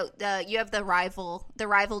normal route. You have the rival. The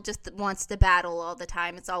rival just wants to battle all the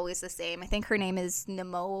time. It's always the same. I think her name is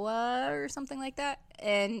Nemoa or something like that.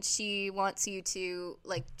 And she wants you to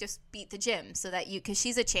like just beat the gym so that because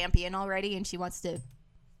she's a champion already and she wants to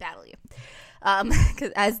battle you.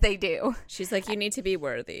 As they do. She's like, you need to be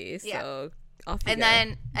worthy. So yeah. Off you go.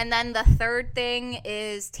 And then the third thing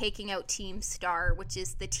is taking out Team Star, which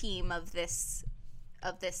is the team of this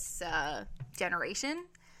generation.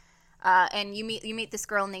 And you meet this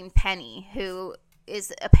girl named Penny, who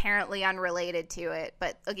is apparently unrelated to it.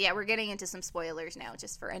 But yeah, we're getting into some spoilers now,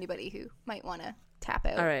 just for anybody who might want to tap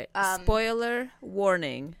out. All right. Spoiler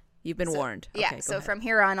warning. You've been warned. Okay, yeah. So from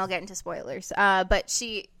here on, I'll get into spoilers. But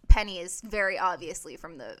Penny is very obviously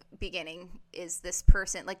from the beginning is this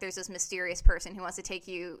person, like there's this mysterious person who wants to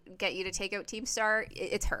get you to take out Team Star.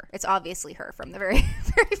 It's her. It's obviously her from the very,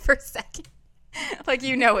 very first second. Like,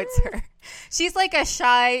 it's her. She's like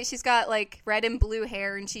she's got like red and blue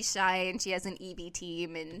hair and she's shy and she has an EB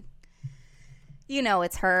team and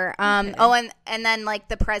it's her. Okay. Oh, and then like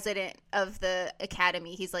the president of the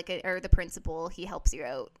academy, he's like, or the principal, he helps you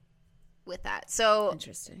out with that. So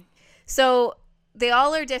interesting. So they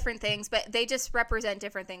all are different things, but they just represent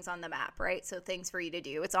different things on the map, right? So things for you to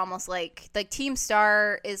do. It's almost like Team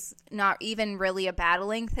Star is not even really a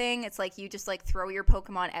battling thing. It's like you just like throw your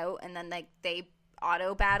Pokemon out and then like they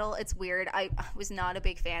auto battle. It's weird. I was not a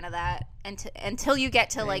big fan of that until you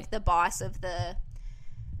get to like the boss of the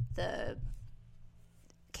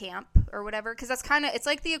camp or whatever, because that's kind of, it's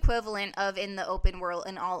like the equivalent of in the open world,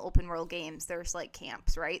 in all open world games, there's like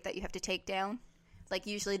camps, right, that you have to take down. Like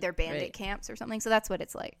usually they're bandit camps or something, so that's what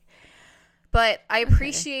it's like. But I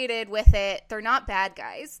appreciated with it, they're not bad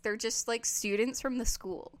guys, they're just like students from the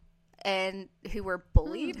school and who were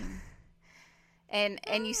bullied. And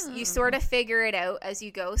you sort of figure it out as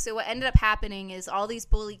you go. So what ended up happening is all these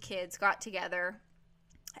bully kids got together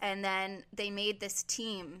and then they made this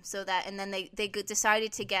team so that, and then they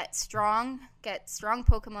decided to get strong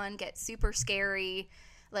Pokemon, get super scary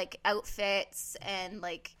like outfits, and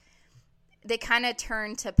like they kind of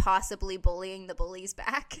turned to possibly bullying the bullies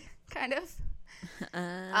back kind of.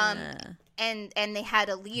 And they had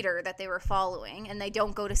a leader that they were following, and they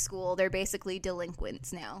don't go to school. They're basically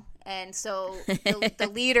delinquents now. And so the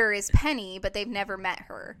leader is Penny, but they've never met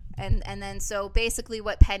her. And then so basically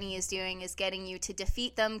what Penny is doing is getting you to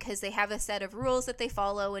defeat them because they have a set of rules that they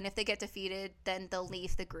follow, and if they get defeated, then they'll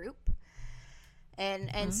leave the group.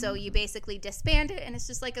 And so you basically disband it, and it's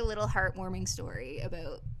just like a little heartwarming story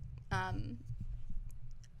about, I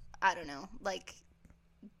don't know, like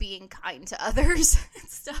being kind to others and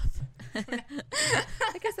stuff.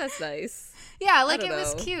 I guess that's nice. Yeah, like it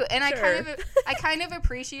was cute, and sure. I kind of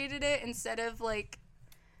appreciated it instead of like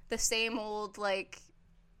the same old like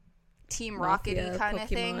Team Rocket-y kind of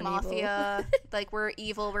thing, Mafia. Like we're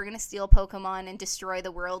evil, we're gonna steal Pokemon and destroy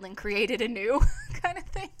the world and create it anew, kind of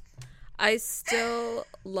thing. I still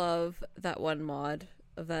love that one mod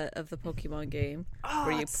of the Pokemon game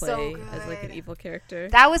where you play as like an evil character.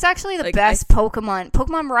 That was actually the best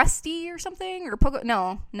Pokemon Rusty or something, or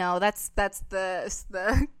no, that's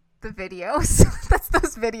the videos. That's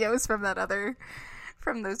those videos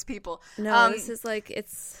from those people. No, this is like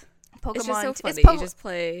it's Pokemon. It's just so funny. You just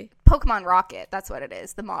play Pokemon Rocket. That's what it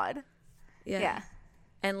is. The mod. Yeah.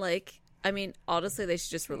 And like, I mean, honestly, they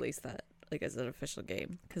should just release that like as an official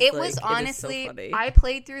game. It was honestly, so I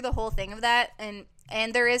played through the whole thing of that, and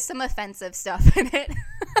there is some offensive stuff in it.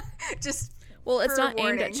 Just it's not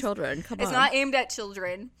aimed at children. Come on, it's not aimed at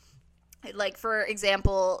children. Like for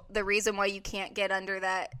example, the reason why you can't get under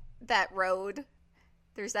that road.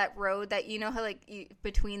 There's that road that you know how like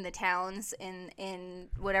between the towns in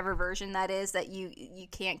whatever version that is that you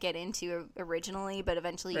can't get into originally, but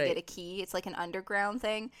eventually you get a key. It's like an underground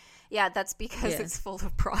thing. Yeah, that's because it's full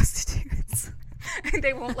of prostitutes.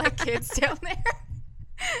 They won't let kids down there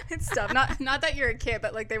and stuff. Not that you're a kid,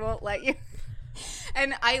 but like they won't let you.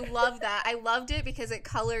 And I love that. I loved it because it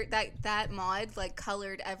colored that mod like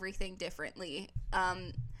colored everything differently.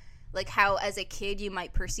 Like how as a kid you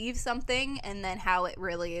might perceive something and then how it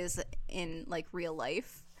really is in like real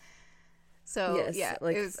life. So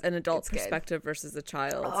like an adult perspective versus a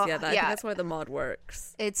child's. I think that's why the mod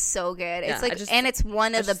works. It's so good. It's like and it's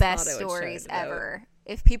one of the best stories ever.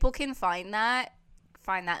 If people can find that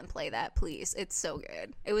and play that, please. It's so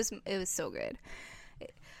good. It was so good.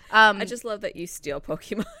 I just love that you steal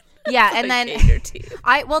Pokemon. Yeah, and then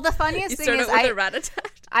the funniest thing is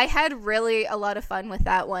I had really a lot of fun with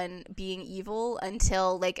that one being evil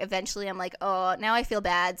until like eventually I'm like, oh, now I feel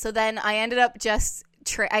bad. So then I ended up just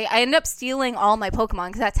I ended up stealing all my Pokemon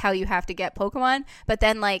because that's how you have to get Pokemon. But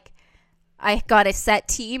then like I got a set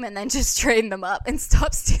team and then just trained them up and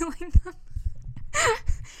stopped stealing them.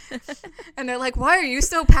 And they're like, why are you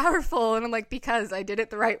so powerful? And I'm like, because I did it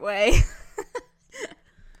the right way.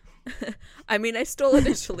 I mean, I stole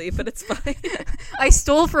initially, but it's fine. I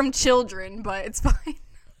stole from children, but it's fine.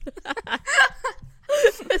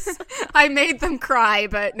 I made them cry,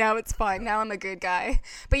 but now it's fine. Now I'm a good guy.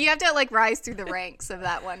 But you have to like rise through the ranks of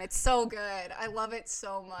that one. It's so good. I love it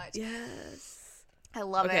so much. Yes. I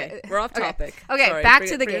love it. We're off topic. Okay, sorry, back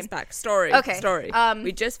to the game. Back. Story. Okay. Story.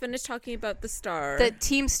 We just finished talking about the star. The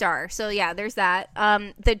team star. So yeah, there's that.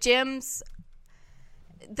 The gyms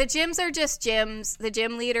are just gyms. The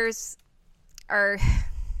gym leaders are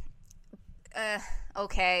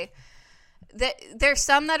okay. There's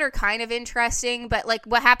some that are kind of interesting, but like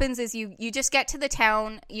what happens is you just get to the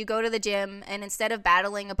town, you go to the gym, and instead of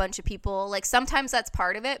battling a bunch of people, like sometimes that's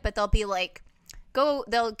part of it, but they'll be like,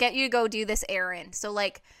 they'll get you to go do this errand. So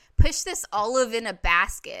like push this olive in a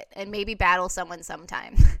basket and maybe battle someone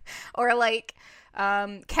sometime. Or like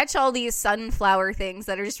catch all these sunflower things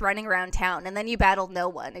that are just running around town, and then you battle no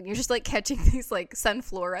one, and you're just like catching these like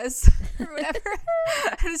sunfloras or whatever.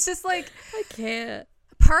 And it's just like, I can't.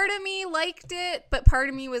 Part of me liked it, but part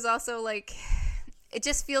of me was also like, it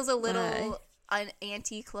just feels a little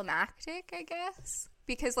anticlimactic, I guess,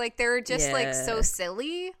 because like they're just like so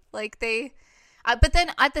silly, like they. But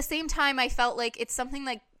then at the same time, I felt like it's something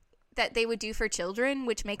like that they would do for children,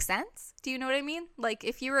 which makes sense. Do you know what I mean? Like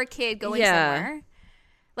if you were a kid going somewhere,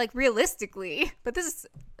 like realistically, but this is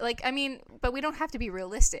like, I mean, but we don't have to be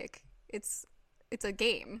realistic. It's a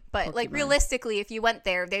game, but Pokemon. Like realistically, if you went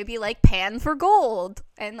there, they'd be like pan for gold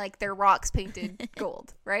and like their rocks painted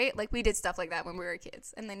gold, right? Like we did stuff like that when we were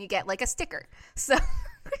kids, and then you get like a sticker. So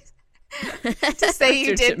to say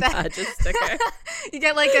you did that, sticker. You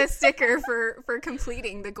get like a sticker for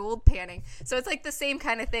completing the gold panning. So it's like the same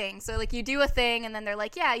kind of thing. So like you do a thing, and then they're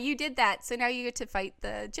like, yeah, you did that, so now you get to fight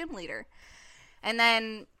the gym leader. And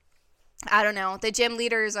then I don't know, the gym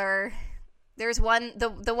leaders are. There's one,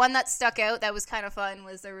 the one that stuck out that was kind of fun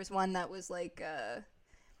was there was one that was like a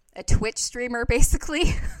Twitch streamer,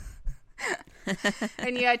 basically.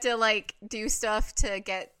 and you had to like do stuff to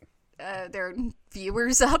get their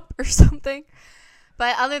viewers up or something.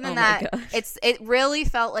 But other than that, it really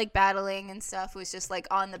felt like battling and stuff was just like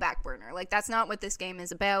on the back burner. Like that's not what this game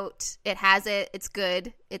is about. It has it. It's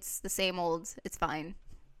good. It's the same old. It's fine.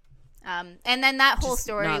 And then that whole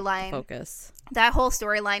storyline. Focus. That whole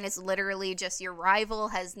storyline is literally just your rival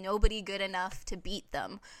has nobody good enough to beat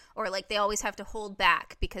them, or like they always have to hold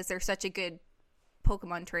back because they're such a good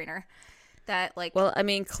Pokemon trainer. That like, well, I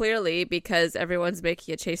mean, clearly because everyone's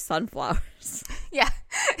making you chase sunflowers. Yeah,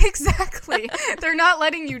 exactly. They're not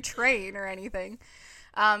letting you train or anything.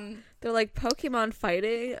 They're like Pokemon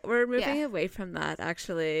fighting. We're moving away from that.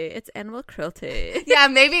 Actually, it's animal cruelty. Yeah,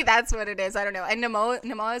 maybe that's what it is. I don't know. And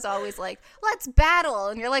Namoa is always like, "Let's battle,"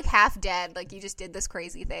 and you're like half dead, like you just did this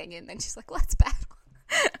crazy thing, and then she's like, "Let's battle."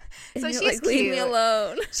 So she's like, cute. Leave me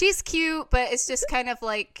alone. She's cute, but it's just kind of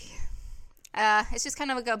like. It's just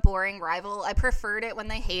kind of like a boring rival. I preferred it when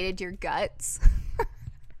they hated your guts.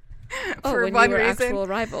 For when one you were reason. Actual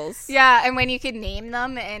rivals. Yeah, and when you could name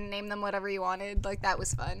them and name them whatever you wanted, like that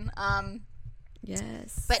was fun.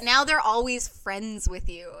 Yes. But now they're always friends with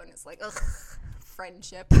you, and it's like, ugh,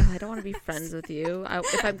 friendship. I don't want to be friends with you.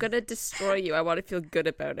 If I'm gonna destroy you, I want to feel good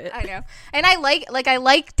about it. I know, and I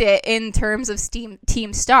liked it in terms of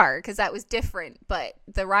Team Star because that was different. But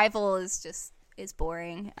the rival is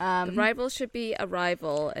boring. The rival should be a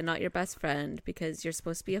rival and not your best friend because you're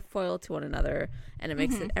supposed to be a foil to one another, and it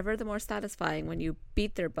makes it ever the more satisfying when you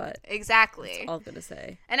beat their butt. Exactly. That's all I'm gonna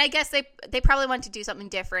say. And I guess they probably want to do something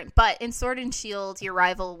different, but in Sword and Shield, your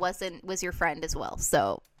rival was your friend as well,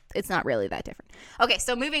 so it's not really that different. Okay,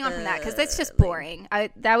 so moving on from that because that's just boring.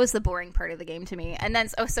 That was the boring part of the game to me. And then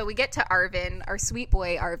so we get to Arven, our sweet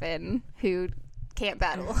boy Arven, who can't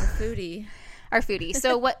battle. Our foodie. Our foodie.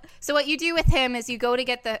 So what you do with him is you go to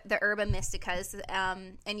get the Herba Mysticas,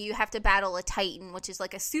 and you have to battle a Titan, which is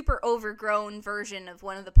like a super overgrown version of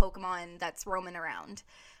one of the Pokemon that's roaming around.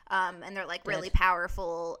 And they're like really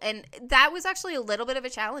powerful. And that was actually a little bit of a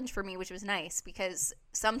challenge for me, which was nice because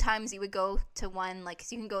sometimes you would go to one, like,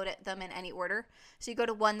 cause you can go to them in any order. So you go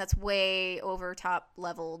to one that's way over top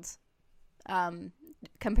leveled,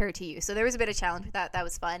 compared to you. So there was a bit of challenge with that. That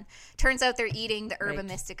was fun. Turns out they're eating the Herba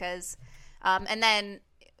Mysticas. And then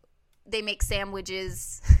they make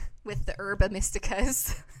sandwiches with the Herba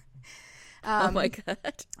Mysticas. Oh my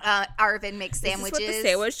god! Arven makes sandwiches. Is this what the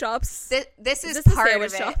sandwich shops? This is part of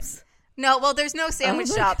it. Shops? No, well, there's no sandwich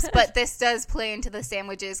shops, but this does play into the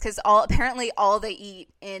sandwiches because apparently all they eat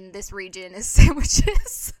in this region is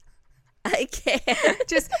sandwiches. I can't.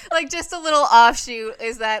 Just a little offshoot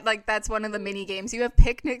is that like that's one of the mini games. You have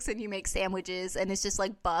picnics and you make sandwiches, and it's just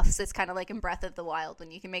like buffs. It's kind of like in Breath of the Wild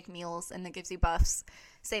when you can make meals and it gives you buffs.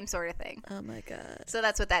 Same sort of thing. Oh my god. So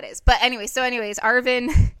that's what that is. But anyways,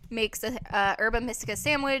 Arven makes a Herba Mystica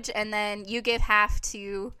sandwich, and then you give half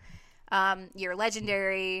to your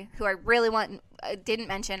legendary, who I really didn't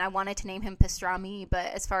mention. I wanted to name him Pastrami,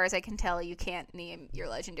 but as far as I can tell, you can't name your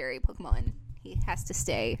legendary Pokemon. He has to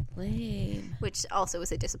stay. Lame. Which also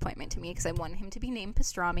was a disappointment to me because I wanted him to be named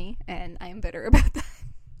Pastrami, and I am bitter about that.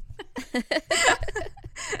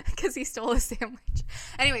 Because he stole a sandwich.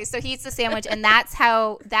 Anyway, so he eats the sandwich, and that's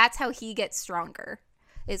how he gets stronger.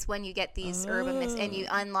 Is when you get these Herba Mist and you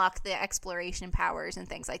unlock the exploration powers and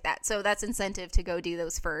things like that. So that's incentive to go do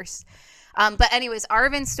those first. But anyways,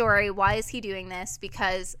 Arven's story. Why is he doing this?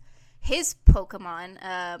 Because his Pokemon,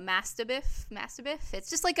 Mastibiff. It's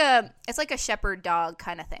just like a shepherd dog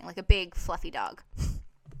kind of thing, like a big fluffy dog.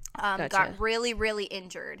 Gotcha. Got really, really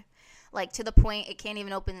injured, like to the point it can't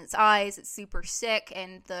even open its eyes. It's super sick,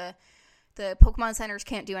 and the Pokemon centers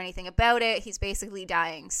can't do anything about it. He's basically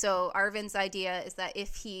dying. So Arven's idea is that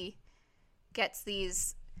if he gets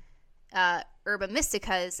these Herba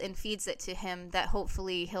Mysticas and feeds it to him, that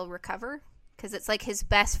hopefully he'll recover. Because it's like his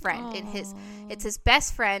best friend. Aww. And it's his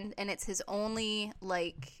best friend, and it's his only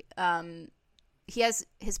like he has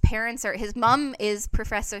his parents are his mom is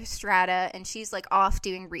Professor Strata, and she's like off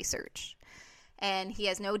doing research. And he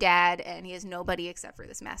has no dad, and he has nobody except for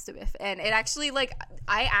this Mastibiff. And it actually, like,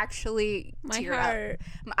 I actually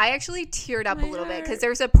teared up a little bit because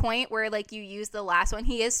there's a point where like you use the last one.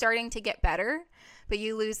 He is starting to get better, but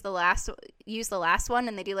you use the last one,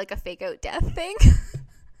 and they do like a fake out death thing.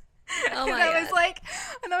 Oh my God. I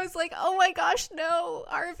was like, oh my gosh, no,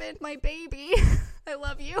 Arven, my baby. I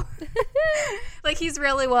love you. Like, he's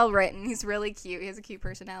really well written. He's really cute. He has a cute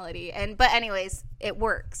personality. But anyways, it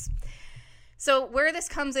works. So where this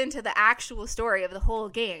comes into the actual story of the whole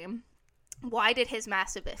game, why did his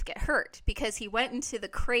Mastibiff get hurt? Because he went into the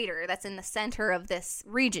crater that's in the center of this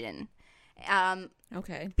region,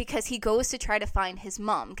 Okay. Because he goes to try to find his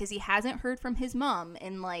mom, because he hasn't heard from his mom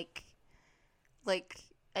in like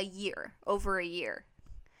a year, over a year.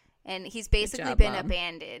 And he's basically been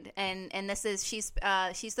abandoned. And this is, she's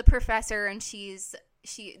the professor, and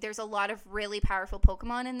there's a lot of really powerful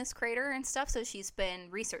Pokemon in this crater and stuff, so she's been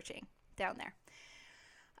researching down there.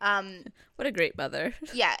 What a great mother.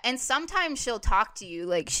 Yeah, and sometimes she'll talk to you.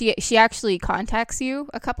 Like, she actually contacts you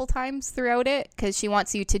a couple times throughout it because she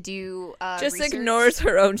wants you to do just research. Ignores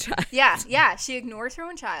her own child. Yeah, she ignores her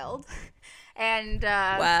own child. And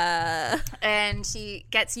wow. And she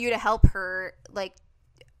gets you to help her. Like,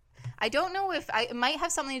 I don't know if it might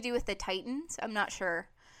have something to do with the Titans. I'm not sure.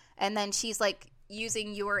 And then she's like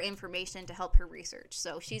using your information to help her research.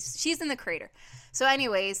 So she's in the crater. So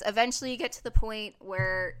anyways, eventually you get to the point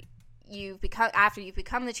where after you've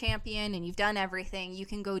become the champion and you've done everything, you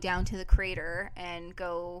can go down to the crater and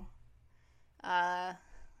go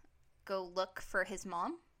look for his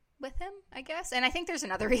mom with him, I guess. And I think there's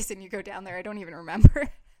another reason you go down there. I don't even remember.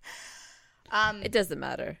 It doesn't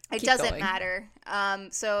matter. It doesn't matter.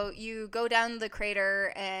 So you go down the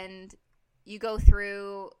crater and you go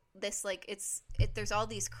through this, like, there's all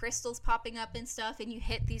these crystals popping up and stuff, and you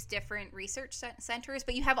hit these different research centers,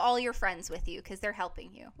 but you have all your friends with you because they're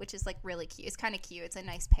helping you, which is like really cute. It's kind of cute. It's a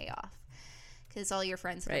nice payoff because all your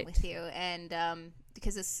friends come with you, and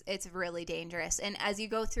because it's really dangerous. And as you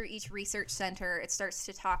go through each research center, it starts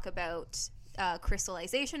to talk about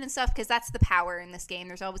crystallization and stuff, because that's the power in this game.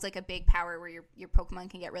 There's always like a big power where your Pokemon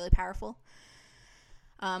can get really powerful.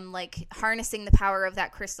 Like harnessing the power of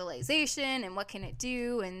that crystallization and what can it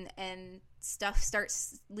do, and stuff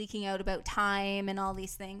starts leaking out about time and all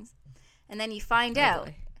these things. And then you find out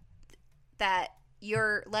that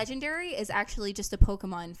your legendary is actually just a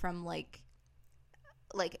Pokemon from like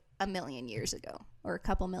a million years ago, or a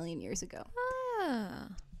couple million years ago.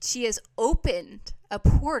 She has opened a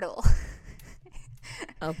portal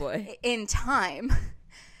oh boy, in time.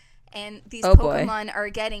 And these Pokemon are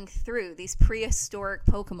getting through, these prehistoric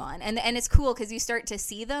Pokemon. And it's cool because you start to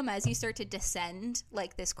see them as you start to descend,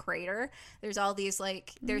 like, this crater. There's all these,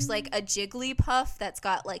 like, there's, like, a Jigglypuff that's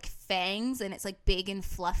got, like, fangs, and it's, like, big and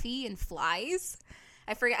fluffy and flies.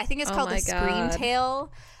 I forget. I think it's called the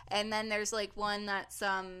Screamtail. And then there's, like, one that's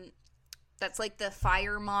like the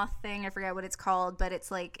fire moth thing. I forget what it's called, but it's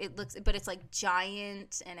like it's like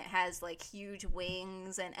giant, and it has like huge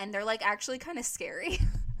wings, and they're like actually kind of scary.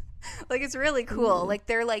 Like, it's really cool. Like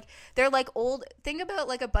they're like old. Think about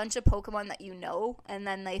like a bunch of Pokemon that you know, and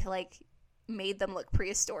then they like made them look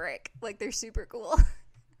prehistoric. Like, they're super cool.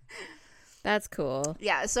 That's cool.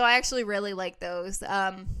 Yeah, so I actually really like those.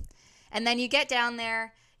 And then you get down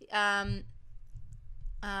there.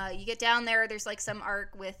 There's like some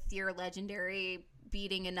arc with your legendary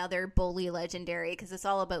beating another bully legendary, because it's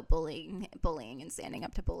all about bullying and standing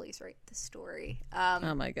up to bullies, right? The story.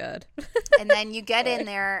 Oh my god. And then you get in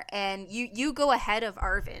there, and you go ahead of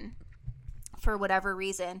Arven for whatever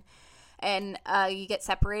reason, and you get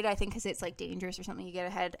separated, I think because it's like dangerous or something. You get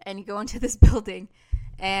ahead and you go into this building,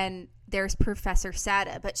 and there's Professor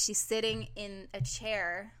Sada, but she's sitting in a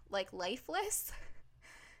chair like lifeless,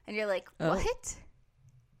 and you're like, what?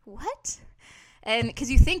 And because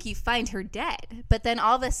you think you find her dead, but then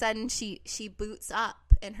all of a sudden she boots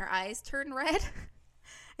up and her eyes turn red,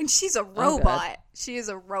 and she's a robot. She is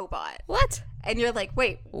a robot. What? And you're like,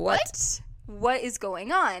 wait, what? What is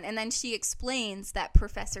going on? And then she explains that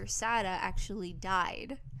Professor Sada actually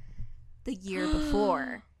died the year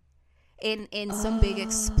before in some big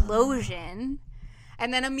explosion.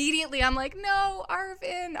 And then immediately I'm like, no,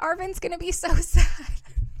 Arven's gonna be so sad.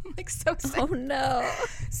 Like, so sad. Oh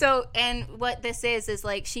like what this is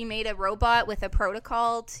like, she made a robot with a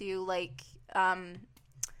protocol to like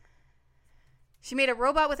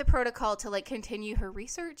continue her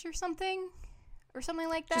research or something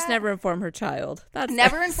like that. Just never inform her child.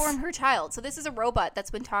 Inform her child. So this is a robot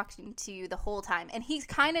that's been talking to you the whole time, and he's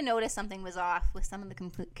kind of noticed something was off with some of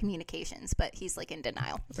the communications, but he's like in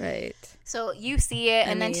denial. Right. So you see it,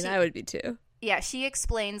 and then I would be too. Yeah, she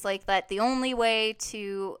explains like that the only way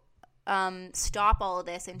to stop all of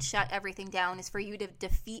this and shut everything down is for you to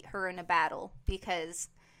defeat her in a battle, because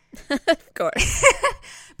of course.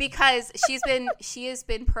 Because she has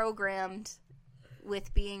been programmed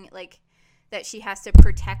with being like that she has to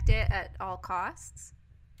protect it at all costs,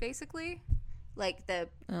 basically. Like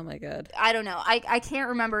oh my god, I don't know. I can't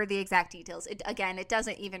remember the exact details. It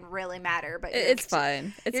doesn't even really matter. But it's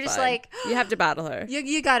fine. You're just like, you have to battle her.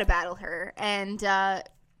 You got to battle her, and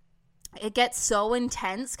it gets so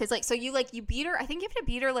intense because like you beat her. I think you have to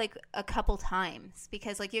beat her like a couple times,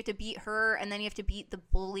 because like you have to beat her, and then you have to beat the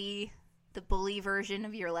bully the bully version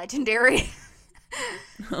of your legendary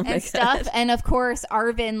and stuff. And of course,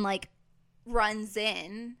 Arven like runs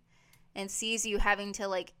in and sees you having to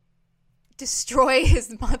like destroy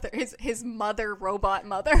his mother robot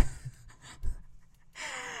mother.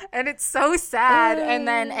 And it's so sad. And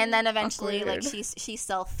then eventually awkward. like she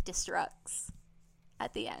self-destructs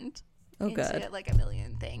at the end. Into good. Like a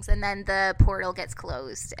million things. And then the portal gets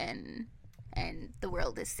closed and the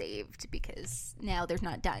world is saved because now there's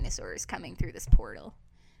not dinosaurs coming through this portal.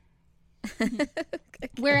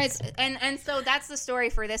 Whereas and so that's the story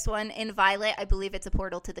for this one. In Violet, I believe it's a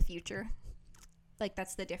portal to the future. Like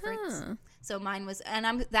that's the difference. Huh. So mine was,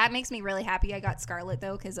 and that makes me really happy I got Scarlet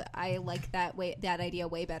though, because I like that idea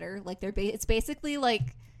way better. Like it's basically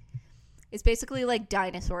like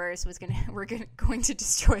dinosaurs were going to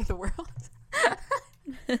destroy the world.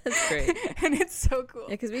 That's great. And it's so cool.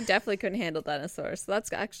 Yeah, because we definitely couldn't handle dinosaurs. So that's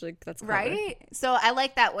clever. Right. So I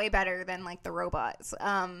like that way better than like the robots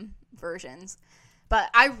versions. But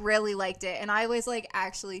I really liked it, and I was like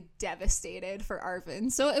actually devastated for Arven.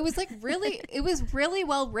 So it was like really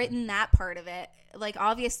well written, that part of it. Like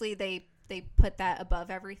obviously they put that above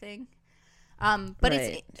everything. But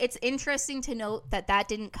right. It's interesting to note that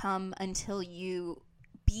didn't come until you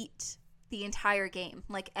beat the entire game,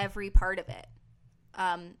 like every part of it,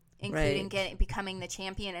 including becoming the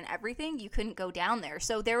champion and everything. You couldn't go down there,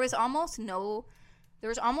 so there was almost no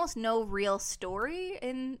real story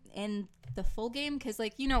in the full game, because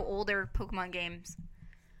like older Pokemon games,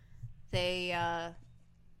 they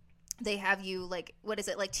have you like, what is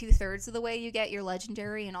it, like 2/3 of the way you get your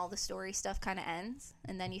legendary and all the story stuff kind of ends,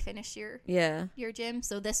 and then you finish your gym.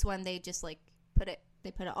 So this one they just like put it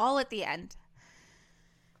all at the end.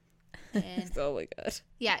 And oh my god.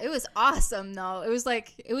 Yeah, it was awesome though. It was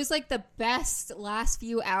like the best last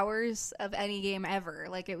few hours of any game ever.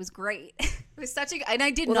 Like it was great. It was and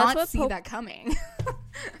I did not see that coming.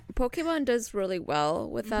 Pokemon does really well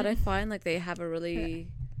with that. I find like they have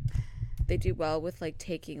they do well with like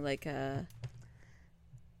taking like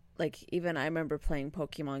even I remember playing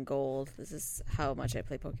Pokemon Gold. This is how much I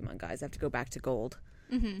play Pokemon, guys. I have to go back to Gold.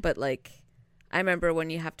 But like I remember when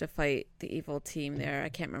you have to fight the evil team there. I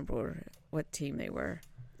can't remember what team they were.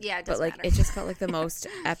 Yeah, it doesn't matter. It just felt like the most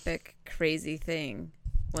epic, crazy thing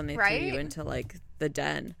when they threw you into like the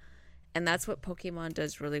den. And that's what Pokemon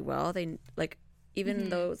does really well. They like, even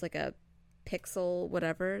though it was like a pixel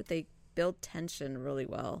whatever, they build tension really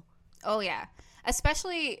well. Oh yeah,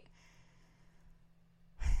 especially.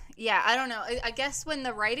 Yeah, I don't know. I guess when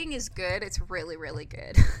the writing is good, it's really, really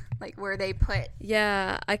good. Like where they put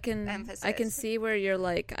I can see where you're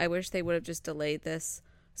like, I wish they would have just delayed this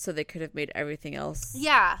so they could have made everything else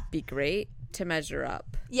be great to measure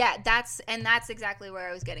up. Yeah, that's exactly where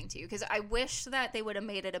I was getting to, because I wish that they would have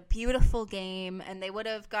made it a beautiful game, and they would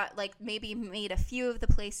have got like maybe made a few of the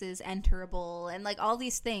places enterable and like all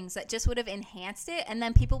these things that just would have enhanced it, and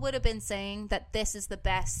then people would have been saying that this is the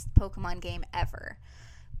best Pokemon game ever.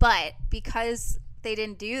 But because they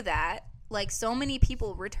didn't do that, like so many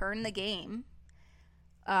people returned the game.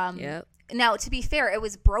 Now, to be fair, it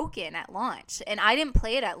was broken at launch, and I didn't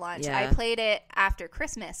play it at launch. Yeah. I played it after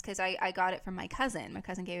Christmas because I got it from my cousin. My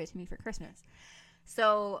cousin gave it to me for Christmas.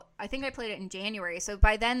 So I think I played it in January. So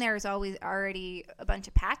by then there was already a bunch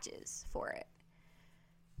of patches for it.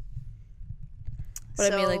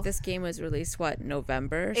 But I mean, like this game was released,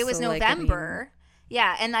 November? It was November.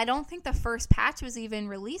 Yeah, and I don't think the first patch was even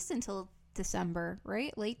released until December,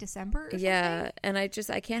 right? Late December or something? And I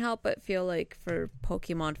can't help but feel like for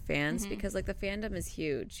Pokemon fans, because like the fandom is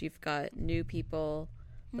huge. You've got new people,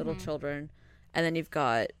 little children, and then you've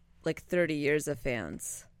got like 30 years of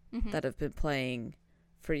fans that have been playing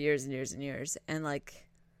for years and years and years. And like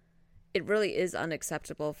it really is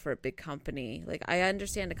unacceptable for a big company. Like I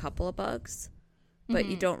understand a couple of bugs, but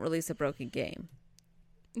you don't release a broken game.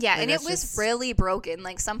 Yeah, and it was really broken.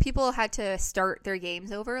 Like some people had to start their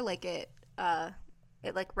games over, like it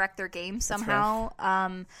like wrecked their game somehow.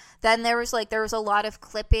 Then there was a lot of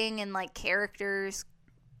clipping and like characters,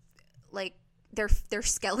 like their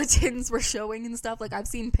skeletons were showing and stuff. Like I've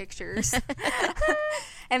seen pictures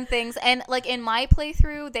and things. And like in my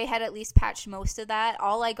playthrough, they had at least patched most of that.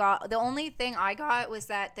 The only thing I got was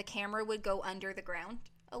that the camera would go under the ground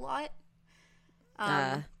a lot.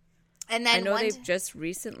 And then I know they've just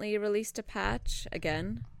recently released a patch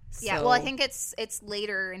again. So. Yeah, well, I think it's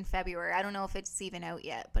later in February. I don't know if it's even out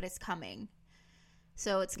yet, but it's coming.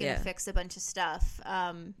 So it's going to fix a bunch of stuff.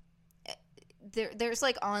 there's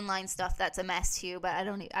like online stuff that's a mess too, but I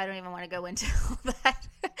don't even want to go into all that.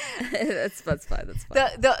 That's fine.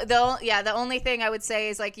 The only thing I would say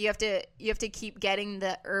is like you have to keep getting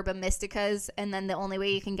the Herba Mysticas, and then the only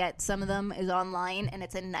way you can get some of them is online, and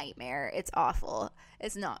it's a nightmare. It's awful.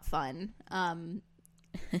 It's not fun.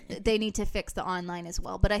 They need to fix the online as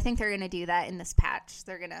well, but I think they're going to do that in this patch.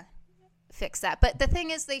 They're going to fix that. But the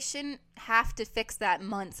thing is, they shouldn't have to fix that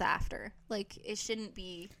months after. Like, it shouldn't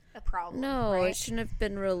be a problem. No, right? It shouldn't have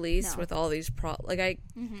been released with all these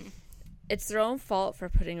It's their own fault for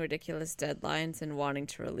putting ridiculous deadlines and wanting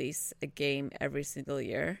to release a game every single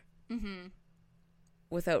year.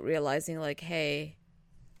 Without realizing, like, hey,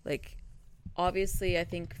 like, obviously, I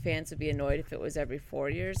think fans would be annoyed if it was every 4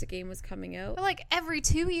 years a game was coming out. Or like every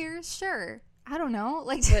 2 years, sure. I don't know.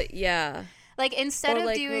 Like, but yeah, like instead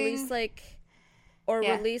of doing release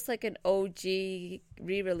release like an OG,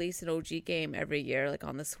 re-release an OG game every year, like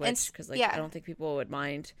on the Switch, because I don't think people would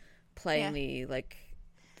mind playing the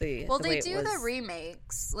they do the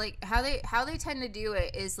remakes. Like how they tend to do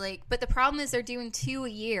it is like, but the problem is they're doing 2 a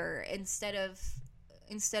year instead of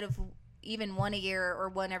even 1 a year or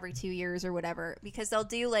 1 every 2 years or whatever, because they'll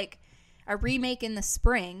do like a remake in the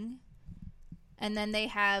spring and then they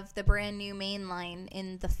have the brand new main line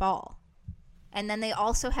in the fall, and then they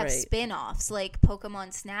also have spin-offs like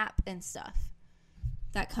Pokemon Snap and stuff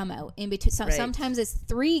that come out in between. Sometimes it's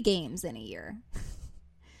 3 games in a year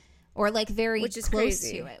or like very close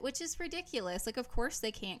crazy to it, which is ridiculous. Like, of course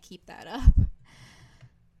they can't keep that up.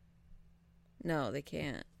 No, they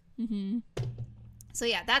can't. So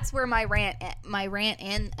yeah, that's where my rant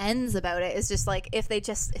ends about it. Is just like if they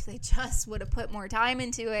just would have put more time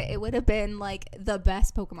into it, it would have been like the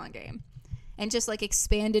best Pokemon game, and just like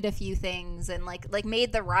expanded a few things and like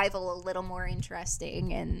made the rival a little more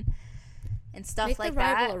interesting and stuff like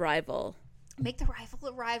that. Make the rival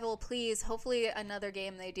a rival, please. Hopefully another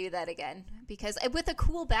game they do that again, because with a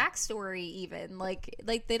cool backstory, even like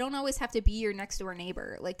they don't always have to be your next door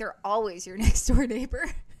neighbor. Like they're always your next door neighbor.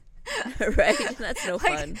 Right, that's no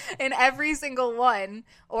fun in every single one,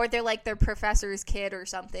 or they're like their professor's kid or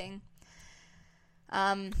something.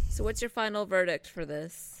 So what's your final verdict for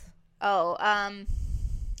this? I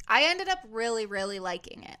ended up really, really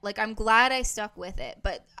liking it. Like, I'm glad I stuck with it,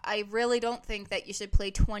 but I really don't think that you should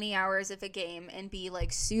play 20 hours of a game and be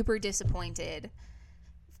like super disappointed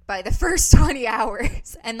by the first 20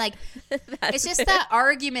 hours. And like it's just that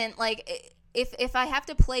argument, like If I have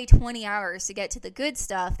to play 20 hours to get to the good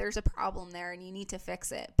stuff, there's a problem there and you need to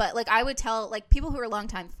fix it. But like I would tell like people who are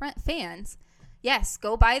longtime fans, yes,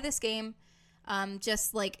 go buy this game.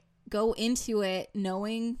 Just like go into it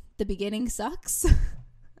knowing the beginning sucks.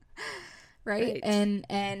 right? And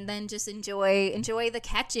then just enjoy the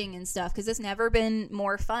catching and stuff, because it's never been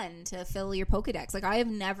more fun to fill your Pokedex. Like I have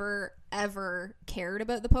never ever cared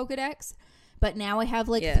about the Pokedex. But now I have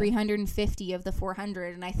like 350 of the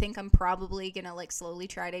 400, and I think I'm probably going to like slowly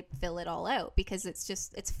try to fill it all out, because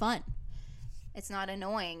it's fun. It's not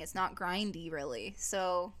annoying. It's not grindy really.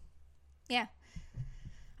 So yeah,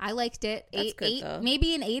 I liked it.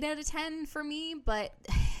 Maybe an 8 out of 10 for me, but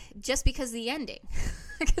just because of the ending,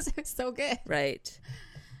 because it was so good. Right.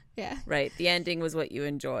 Yeah. Right. The ending was what you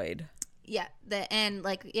enjoyed. Yeah. The end,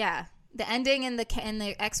 like, yeah. The ending and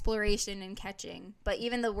the exploration and catching. But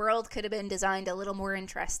even the world could have been designed a little more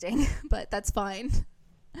interesting. But that's fine.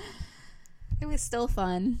 It was still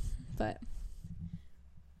fun. But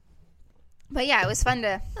yeah, it was fun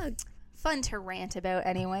to rant about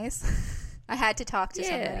anyways. I had to talk to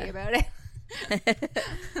somebody about it.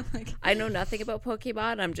 I know nothing about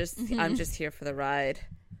Pokemon. I'm just here for the ride.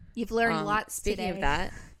 You've learned lots speaking today. Of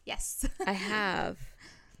that, yes. I have.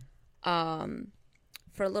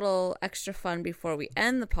 For a little extra fun before we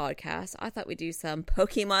end the podcast, I thought we'd do some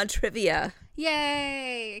Pokemon trivia.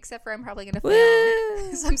 Yay! Except for I'm probably going to fail,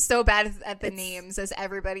 because I'm so bad at the names, as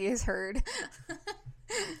everybody has heard.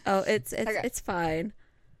 Oh, it's fine.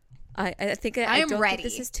 I think I don't ready. Think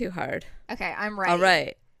this is too hard. Okay, I'm ready. All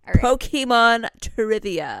right. Pokemon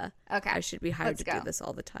trivia. Okay. I should be hired to do this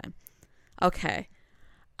all the time. Okay.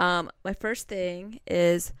 My first thing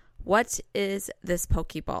is, what is this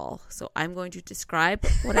Pokeball? So I'm going to describe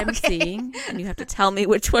what I'm seeing, and you have to tell me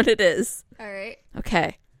which one it is. All right.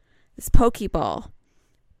 Okay. This Pokeball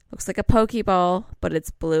looks like a Pokeball, but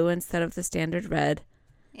it's blue instead of the standard red.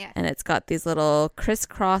 Yeah. And it's got these little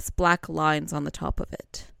crisscross black lines on the top of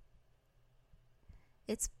it.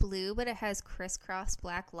 It's blue, but it has crisscross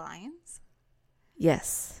black lines?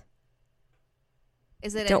 Yes.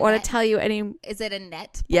 Is it? Don't want to tell you any. Is it a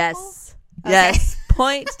net ball? Yes. Okay. Yes.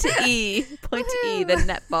 Point to E. Point to E, the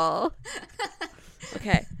netball.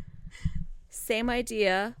 Okay. Same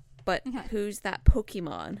idea, but who's that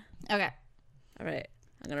Pokemon? Okay. All right.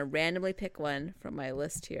 I'm going to randomly pick one from my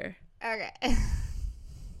list here. Okay.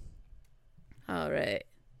 All right.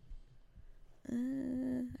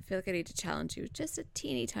 I feel like I need to challenge you just a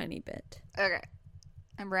teeny tiny bit. Okay.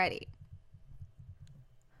 I'm ready.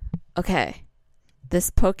 Okay.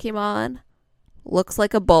 This Pokemon looks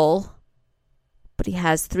like a bull, but he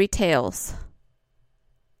has 3 tails.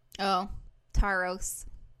 Oh, Tauros.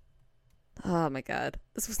 Oh my god.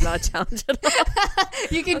 This was not a challenge at all.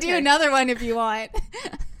 You can do another one if you want.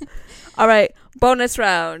 All right. Bonus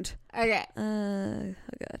round. Okay. Oh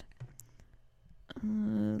god.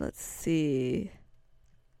 Let's see.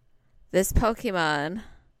 This Pokemon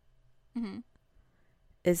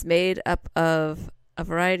is made up of a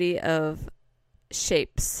variety of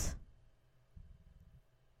shapes.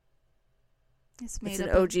 It's an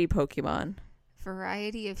OG Pokemon.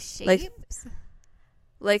 Variety of shapes?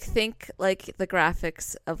 Like think like the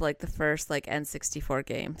graphics of like the first like N64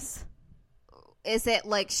 games. Is it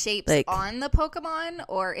like shapes like, on the Pokemon,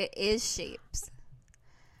 or it is shapes?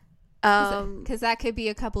 Because that could be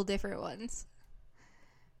a couple different ones.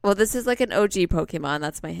 Well, this is like an OG Pokemon.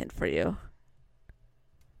 That's my hint for you.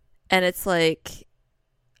 And it's like,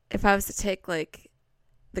 if I was to take like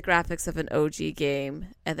the graphics of an OG game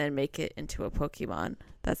and then make it into a Pokemon,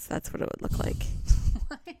 that's what it would look like.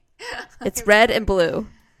 It's red and blue.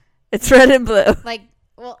 It's red and blue. Like,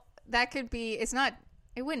 well, that could be. It's not.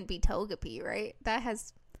 It wouldn't be Togepi, right? That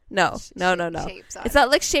has no. Shapes on it's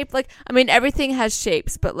not like shaped like. I mean, everything has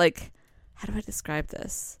shapes, but like, how do I describe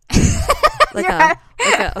this?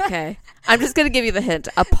 Okay. I'm just gonna give you the hint.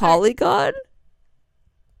 A polygon.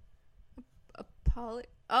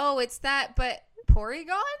 Oh, it's that, but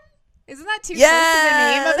Porygon? Isn't that too close to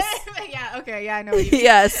the name of it? Yeah, okay, yeah, I know what you mean.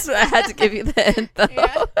 Yes, I had to give you the hint, though.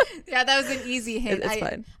 Yeah, that was an easy hint. It's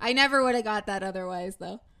fine. I never would have got that otherwise,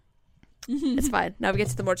 though. It's fine. Now we get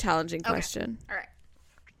to the more challenging question. All right.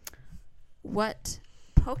 What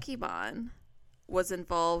Pokemon was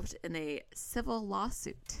involved in a civil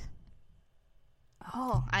lawsuit?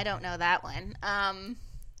 Oh, I don't know that one. A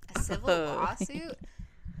civil lawsuit?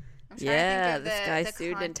 I'm trying to think of this guy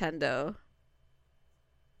sued Nintendo.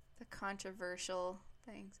 The controversial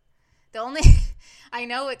things. The only I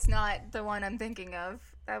know it's not the one I'm thinking of.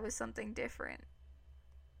 That was something different.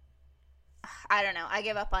 I don't know. I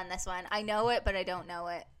give up on this one. I know it, but I don't know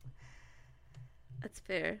it. That's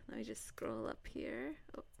fair. Let me just scroll up here.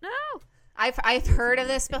 Oh, no. I've heard of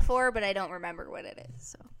this before, but I don't remember what it is.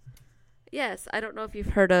 So. Yes, I don't know if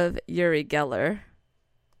you've heard of Uri Geller.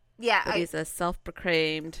 Yeah, but he's a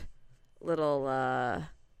self-proclaimed little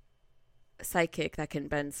psychic that can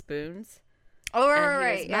bend spoons. Oh, and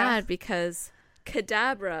right. He was mad because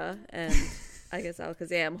Kadabra and I guess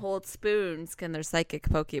Alakazam hold spoons and they're psychic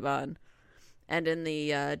Pokemon. And in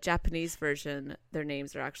the Japanese version, their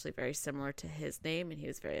names are actually very similar to his name, and he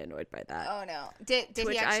was very annoyed by that. Oh no! Did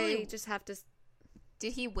he actually? I just have to.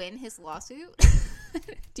 Did he win his lawsuit?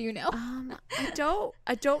 Do you know?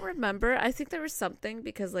 I don't remember. I think there was something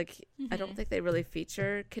because I don't think they really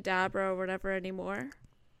feature Kadabra or whatever anymore.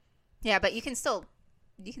 Yeah, but you can still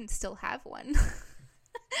have one.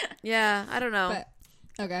 Yeah, I don't know.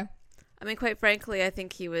 But, okay. I mean, quite frankly, I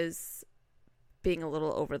think he was being a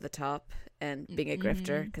little over the top and being a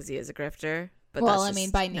grifter because he is a grifter. But well, that's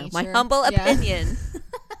just, by nature. My humble opinion.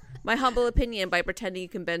 My humble opinion by pretending you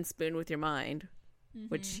can bend spoon with your mind,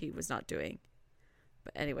 which he was not doing.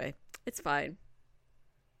 But anyway, it's fine.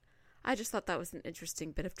 I just thought that was an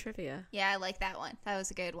interesting bit of trivia. Yeah, I like that one. That was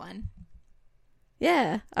a good one.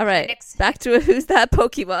 Yeah. All right. Back to Who's That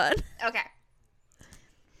Pokemon? Okay.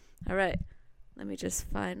 All right. Let me just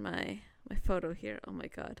find my photo here. Oh, my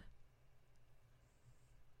God.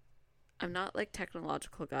 I'm not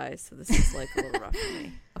technological, guys, so this is a little rough for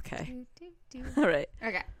me. Okay. All right.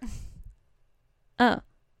 Okay. Oh,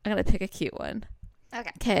 I'm going to pick a cute one.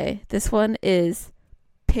 Okay. Okay. This one is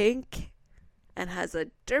pink and has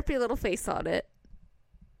a derpy little face on it.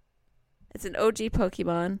 It's an OG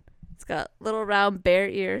Pokemon. It's got little round bear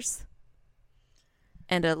ears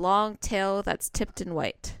and a long tail that's tipped in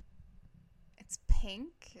white. It's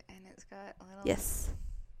pink and it's got a little... Yes.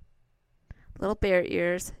 Little bear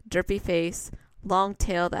ears, derpy face, long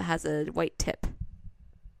tail that has a white tip.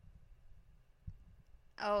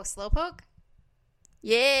 Oh, Slowpoke?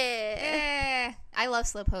 Yeah. I love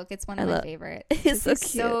Slowpoke. It's one of my favorite. He's so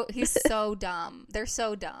cute. He's so dumb. They're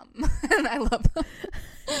so dumb. And I love them.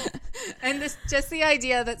 And just the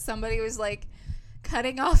idea that somebody was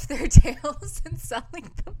cutting off their tails and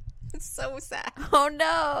selling them. It's so sad. Oh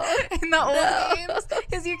no. In the old games.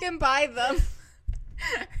 Because you can buy them.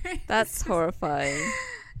 That's horrifying.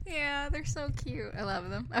 Yeah, they're so cute. I love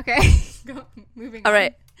them. Okay, moving on. All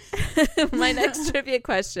right. My next trivia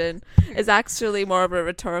question is actually more of a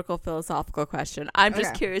rhetorical, philosophical question. I'm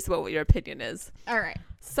just curious about what your opinion is. All right.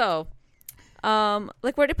 So,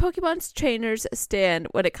 like, where do Pokemon's trainers stand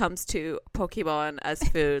when it comes to Pokemon as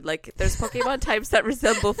food? Like, there's Pokemon types that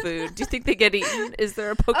resemble food. Do you think they get eaten? Is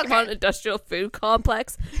there a Pokemon industrial food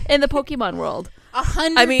complex in the Pokemon world?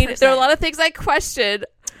 100%. I mean, there are a lot of things I question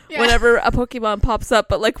whenever a Pokemon pops up,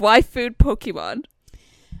 but, like, why food Pokemon?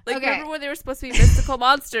 Like, remember when they were supposed to be mystical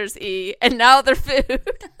monsters, and now they're food?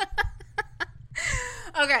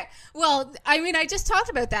 Okay, well, I mean, I just talked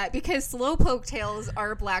about that because Slowpoke tails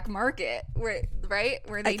are black market, where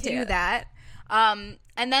they do that. And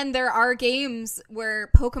then there are games where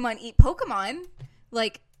Pokemon eat Pokemon,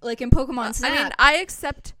 like in Pokemon Snap. I mean, I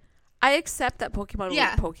accept that Pokemon will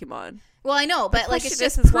eat Pokemon. Well, I know, but like, it's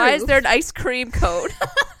just why is there an ice cream cone?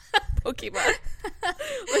 Pokemon.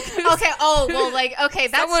 That's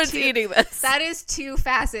someone's eating this. That is two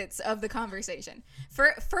facets of the conversation.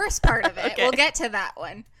 First part of it, we'll get to that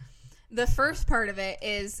one. The first part of it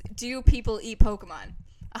is, do people eat Pokemon?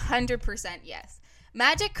 100% yes.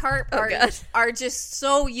 Magikarp are just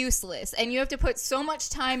so useless, and you have to put so much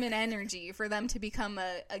time and energy for them to become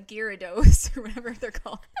a Gyarados or whatever they're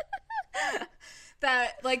called.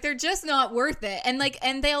 That, like, they're just not worth it.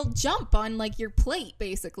 And they'll jump on, like, your plate,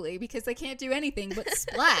 basically, because they can't do anything but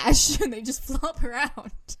splash, and they just flop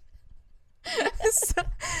around.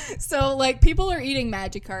 So, like, people are eating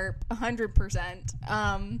Magikarp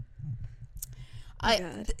 100%.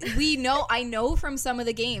 I know from some of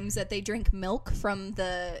the games that they drink milk from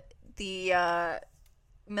the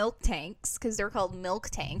milk tanks, because they're called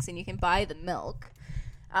milk tanks, and you can buy the milk.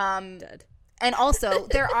 Dead. And also,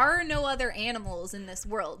 there are no other animals in this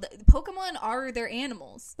world. Pokemon are their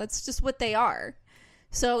animals. That's just what they are.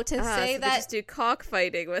 So say that they just do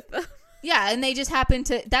cockfighting with them. Yeah, and they just happen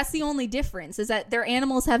to. That's the only difference, is that their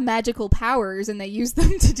animals have magical powers, and they use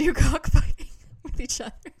them to do cockfighting with each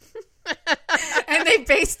other. And they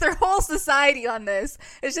base their whole society on this.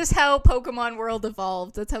 It's just how Pokemon world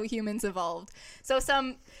evolved. That's how humans evolved.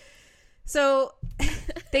 So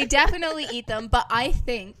they definitely eat them, but I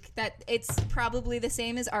think that it's probably the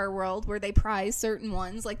same as our world, where they prize certain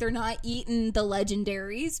ones. Like, they're not eating the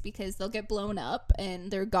legendaries because they'll get blown up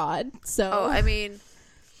and they're god. So I mean,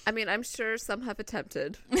 I'm sure some have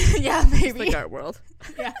attempted. Yeah, maybe. Just like our world.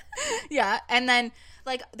 Yeah. And then,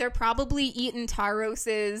 like, they're probably eating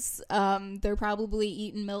Taroses. They're probably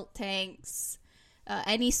eating milk tanks.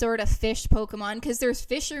 Any sort of fish Pokemon, because there's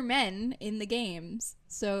fishermen in the games,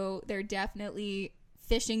 so they're definitely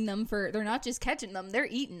fishing them they're not just catching them, they're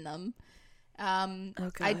eating them. And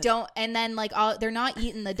then, like, they're not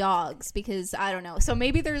eating the dogs, because I don't know, so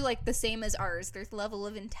maybe they're like the same as ours. There's level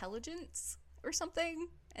of intelligence or something,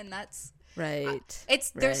 and that's right.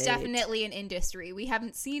 There's definitely an industry. We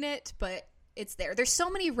haven't seen it, but it's there. There's so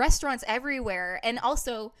many restaurants everywhere, and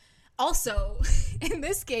also in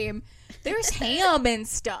this game there's ham and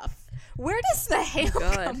stuff. Where does the ham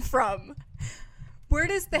come from? Where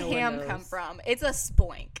does the ham come from? It's a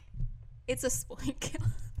spoink. It's a spoink.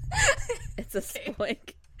 It's a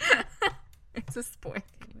spoink. It's a spoink.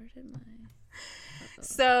 Where did my...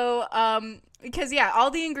 So, because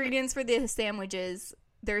all the ingredients for the sandwiches,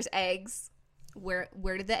 there's eggs. Where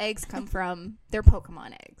did the eggs come from? They're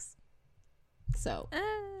Pokemon eggs. So,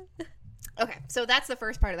 okay, so that's the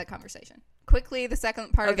first part of the conversation. Quickly, the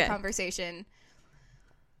second part of the conversation: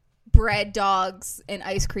 bread dogs and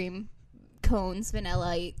ice cream cones,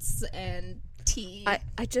 vanillites, and tea. I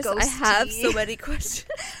have so many questions.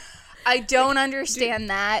 I don't understand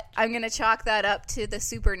that. I'm going to chalk that up to the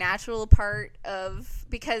supernatural part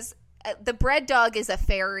because the bread dog is a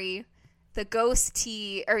fairy. The ghost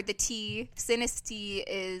tea, or the tea, Sinistea,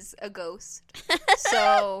 is a ghost.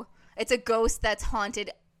 So it's a ghost that's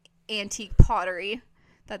haunted antique pottery.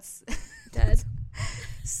 That's dead.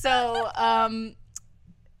 So the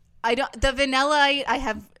vanillite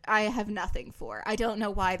I have nothing for. I don't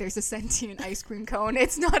know why there's a sentient ice cream cone.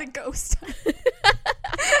 It's not a ghost.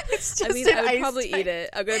 It's just I would probably eat it.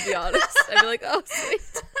 I'm gonna be honest. I'd be like, oh, sweet.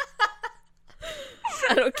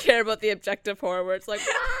 I don't care about the objective horror where it's like.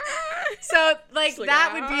 So, like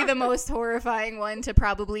that would be the most horrifying one to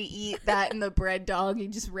probably eat. That and the bread dog. You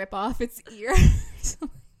just rip off its ear.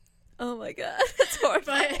 Oh my god, that's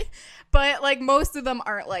horrifying. But like, most of them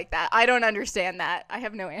aren't like that. I don't understand that. I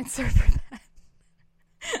have no answer for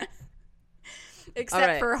that.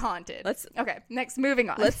 Except for haunted. Next, moving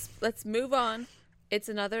on. Let's move on. It's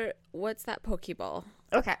another. What's that Pokeball?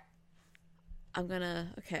 Okay.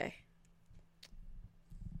 Okay.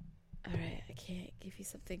 All right, I can't give you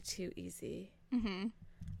something too easy. Mm-hmm.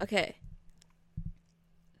 Okay.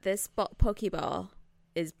 This Pokeball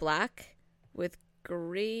is black with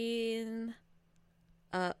green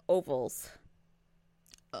ovals.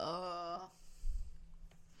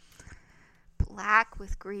 Black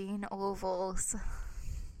with green ovals.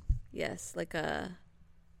 Yes, like an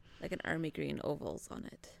army green ovals on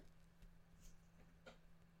it.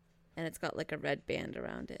 And it's got like a red band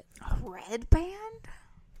around it. A red band?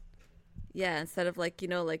 Yeah, instead of like,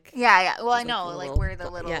 like... Yeah. Well, I know, like where the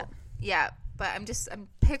little... Yeah, but I'm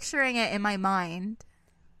picturing it in my mind.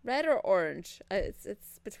 Red or orange? It's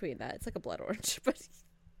between that. It's like a blood orange, but...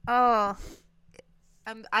 Oh...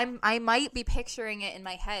 I might be picturing it in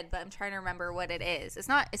my head, but I'm trying to remember what it is. It's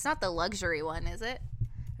not the luxury one, is it?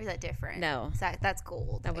 Or is that different? No. That's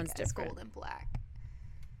gold. That one's different. Gold and black.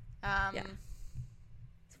 Yeah.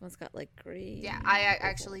 This one's got like green. Yeah, I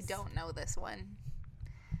actually don't know this one.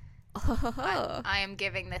 I am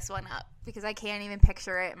giving this one up because I can't even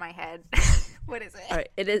picture it in my head. What is it? All right,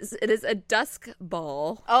 it is a dusk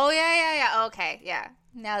ball. Oh yeah. Okay, yeah.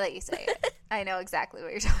 Now that you say it, I know exactly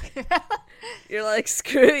what you're talking about. You're like,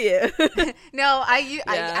 screw you. No, I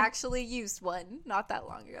actually used one not that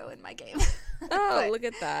long ago in my game. Oh, look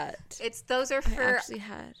at that! Those are for. I actually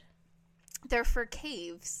had. They're for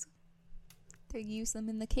caves. They use them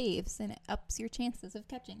in the caves, and it ups your chances of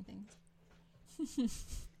catching things.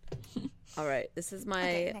 All right, this is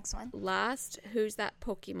my next one. Last Who's That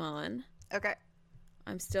Pokemon. Okay.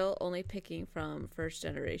 I'm still only picking from first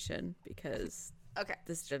generation because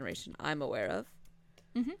this generation I'm aware of.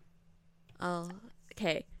 Mm-hmm.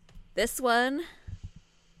 Okay. This one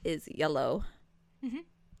is yellow. Mm-hmm.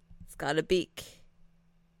 It's got a beak.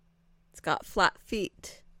 It's got flat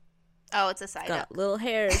feet. Oh, it's a Psyduck. It's got little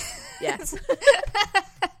hairs. Yes.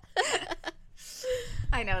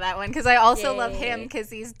 I know that one because I also love him because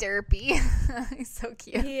he's derpy. He's so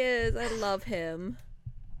cute. He is. I love him.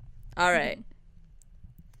 All right. Mm-hmm.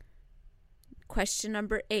 Question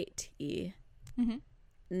number 8, E. Mm-hmm.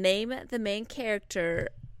 Name the main character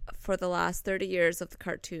for the last 30 years of the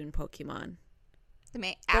cartoon Pokemon.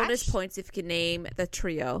 Bonus points if you can name the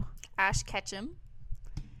trio. Ash Ketchum.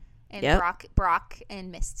 And Brock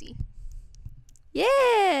and Misty.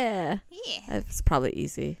 Yeah. Yeah. That's probably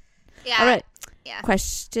easy. Yeah. All right. Yeah.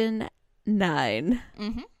 Question 9.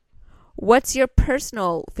 Mm-hmm. What's your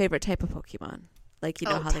personal favorite type of Pokemon? Like,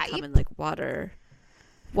 how type? they come in like water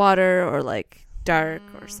or like dark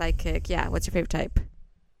or psychic. Yeah. What's your favorite type?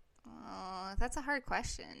 Oh, that's a hard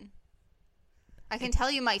question. I can tell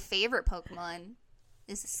you my favorite Pokemon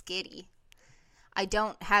is a Skitty. I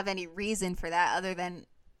don't have any reason for that other than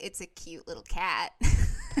it's a cute little cat.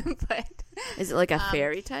 But is it like a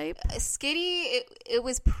fairy type? Skitty, it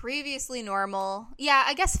was previously normal. Yeah,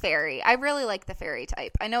 I guess fairy. I really like the fairy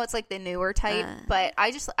type. I know it's like the newer type, but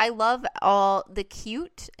I love all the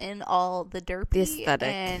cute and all the derpy, the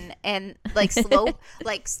aesthetic, and like slow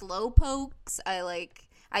pokes. I like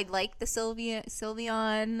the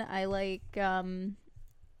Sylveon. I like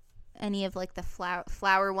any of like the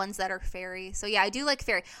flower ones that are fairy. So yeah, I do like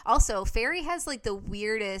fairy. Also, fairy has like the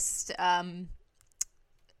weirdest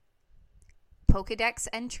Pokedex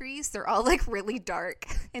entries. They're all like really dark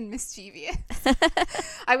and mischievous.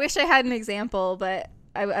 I wish I had an example, but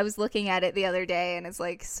I was looking at it the other day and it's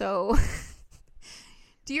like, so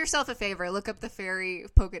do yourself a favor, look up the fairy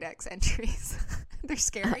Pokedex entries. They're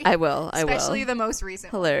scary. I will. Especially the most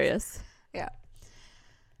recent Hilarious ones. Yeah.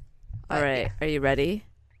 All right. Yeah. Are you ready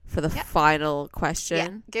for the final question?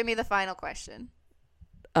 Yeah. Give me the final question.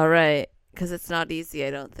 All right. Because it's not easy,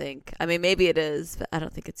 I don't think. I mean, maybe it is, but I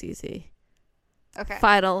don't think it's easy. Okay.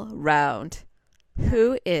 Final round.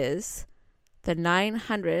 Who is the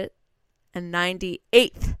 998th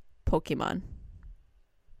Pokemon?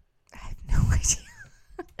 I have no idea.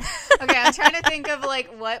 Okay, I'm trying to think of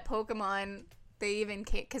like what Pokemon they even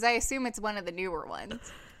came, because I assume it's one of the newer ones.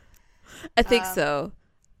 I think so.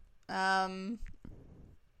 Can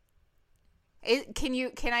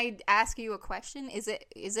I ask you a question? Is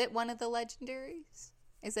it one of the legendaries?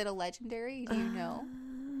 Is it a legendary? Do you know?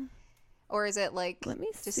 Or is it like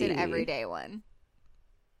just an everyday one?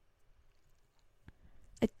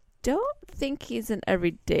 I don't think he's an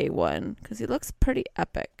everyday one because he looks pretty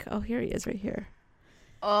epic. Oh, here he is right here.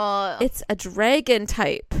 It's a dragon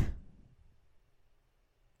type.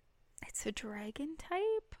 It's a dragon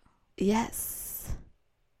type? Yes.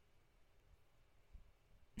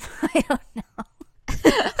 I don't know.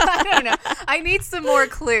 I don't know. I need some more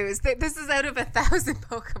clues. This is out of 1,000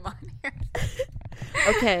 Pokemon here.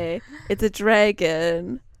 Okay, it's a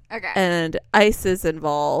dragon. Okay. And ice is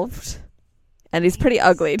involved. And he's pretty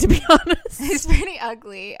ugly, to be honest. He's pretty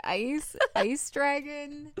ugly. Ice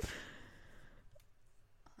dragon.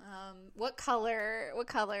 What color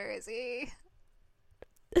is he?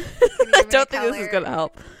 I don't think this is gonna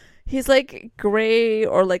help. He's like gray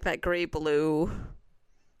or like that gray blue.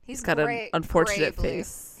 He's got an unfortunate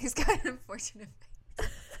face. He's got an unfortunate face.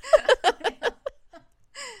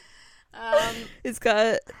 He's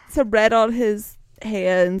got some red on his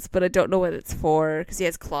hands, but I don't know what it's for because he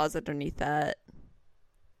has claws underneath that.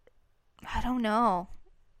 I don't know.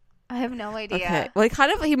 I have no idea.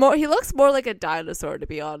 Okay, well, he looks more like a dinosaur, to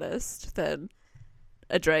be honest, than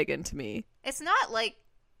a dragon to me. It's not like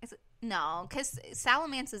no, because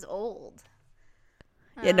Salamence is old.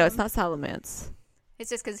 Yeah, no, it's not Salamence. It's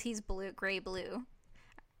just because he's gray blue.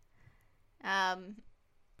 Yeah,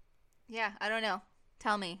 I don't know.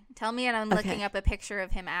 Tell me, and I'm looking up a picture of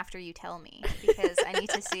him after you tell me because I need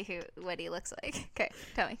to see what he looks like. Okay,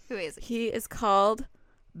 tell me, who is he? He is called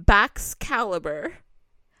Baxcalibur.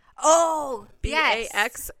 Oh, yes.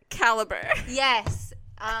 Baxcalibur. Yes.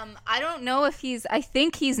 I don't know if I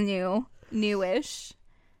think he's newish.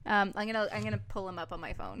 I'm gonna pull him up on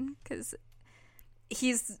my phone because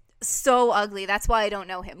he's so ugly. That's why I don't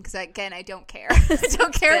know him because again I don't care. I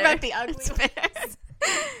don't care about the ugliness.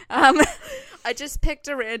 I just picked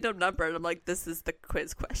a random number and I'm like, this is the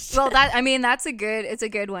quiz question. Well, that's it's a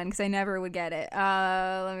good one because I never would get it.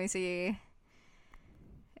 Let me see.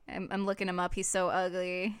 I'm looking him up. He's so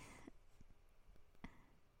ugly.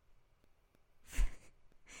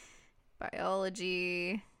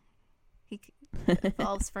 Biology. He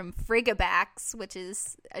evolves from Frigibax, which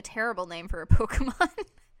is a terrible name for a Pokemon.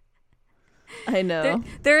 I know.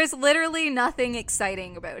 There is literally nothing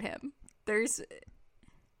exciting about him.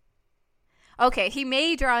 Okay, he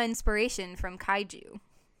may draw inspiration from kaiju.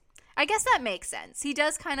 I guess that makes sense. He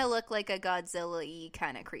does kind of look like a Godzilla-y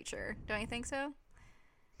kind of creature. Don't you think so?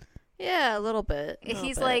 Yeah, a little bit.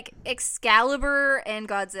 He's like Excalibur and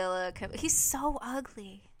Godzilla. He's so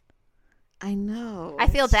ugly. I know. I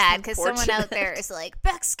feel bad because someone out there is like,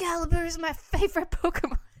 Baxcalibur is my favorite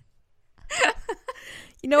Pokemon.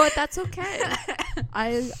 You know what? That's okay.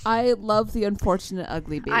 I love the unfortunate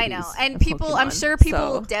ugly babies. I know. And I'm sure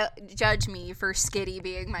people judge me for Skitty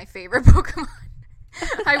being my favorite Pokemon.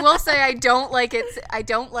 I will say I don't like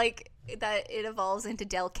that it evolves into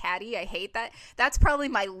Delcatty. I hate that. That's probably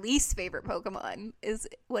my least favorite Pokemon is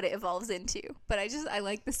what it evolves into. But I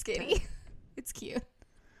like the Skitty. It's cute.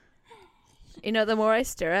 You know, the more I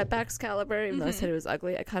stare at Baxcalibur, even though I said it was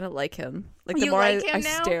ugly, I kind of like him. Like the you more like I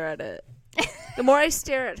stare at it, the more I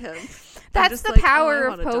stare at him. That's the power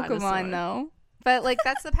of Pokemon, though. But like,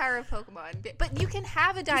 that's the power of Pokemon. But you can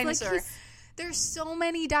have a dinosaur. Like there's so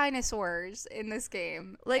many dinosaurs in this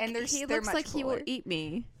game. Like, and he looks like cooler. He will eat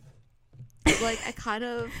me. Like I kind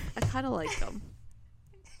of like him.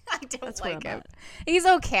 I don't like him. He's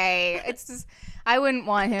okay. It's just I wouldn't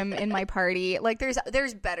want him in my party. Like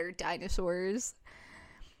there's better dinosaurs.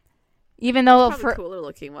 Even though for cooler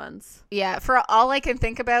looking ones. Yeah, for all I can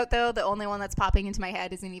think about though, the only one that's popping into my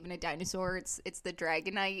head isn't even a dinosaur. It's the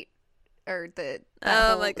Dragonite or the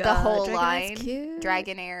whole line. Cute.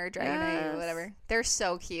 Dragonair, Dragonite, whatever. They're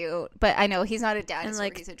so cute. But I know he's not a dinosaur,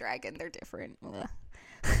 he's a dragon. They're different. Ugh.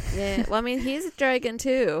 Yeah, well, I mean, he's a dragon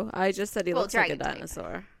too. I just said he looks like a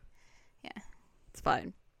dinosaur. Yeah, it's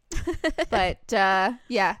fine. But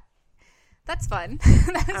yeah, that's fun.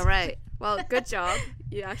 All right. Well, good job.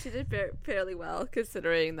 You actually did fairly well,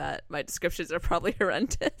 considering that my descriptions are probably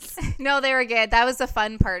horrendous. No, they were good. That was the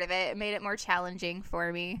fun part of it. It made it more challenging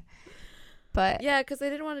for me. But yeah, because I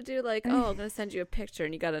didn't want to do like, oh, I'm gonna send you a picture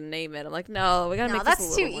and you gotta name it. I'm like, no, we gotta make this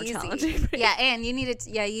a little more challenging. Yeah, and you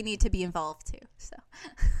need to be involved too. So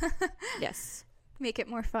yes, make it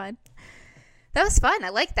more fun. That was fun. I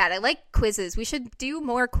like that. I like quizzes. We should do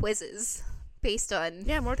more quizzes based on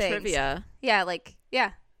more things. Trivia.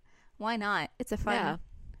 Yeah, why not? It's a fun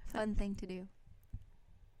thing to do.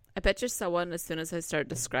 I bet you someone, as soon as I start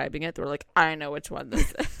describing it, they're like, I know which one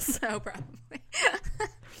this is. So probably.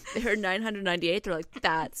 They heard 998. They're like,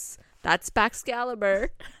 that's Baxcalibur.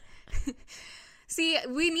 See,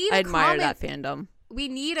 we need I admire that fandom. We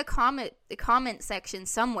need a comment section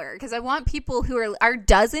somewhere because I want people who are our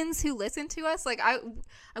dozens who listen to us. Like I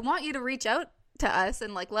want you to reach out to us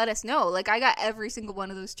and like let us know. Like I got every single one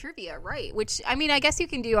of those trivia right, which I mean I guess you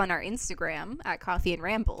can do on our Instagram at Coffee and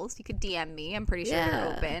Rambles. You could DM me. I'm pretty sure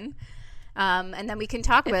they're open. And then we can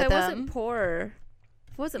talk about them. If it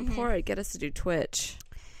wasn't poor, it'd get us to do Twitch.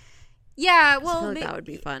 Yeah, well, I feel like that would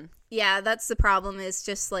be fun. Yeah, that's the problem is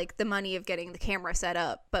just like the money of getting the camera set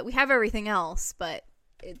up. But we have everything else, but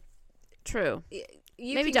true.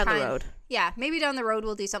 Maybe down the road. Yeah, maybe down the road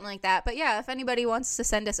we'll do something like that. But yeah, if anybody wants to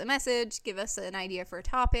send us a message, give us an idea for a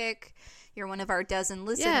topic, you're one of our dozen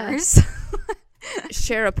listeners.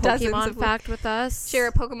 share a Pokemon fact with us. Share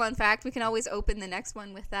a Pokemon fact. We can always open the next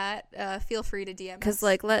one with that. Feel free to DM us.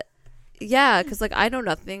 Because I know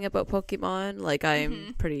nothing about Pokemon. Like,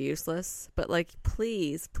 I'm pretty useless. But, like,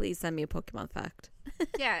 please send me a Pokemon fact.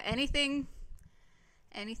 Yeah, anything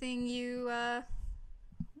you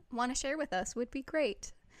want to share with us would be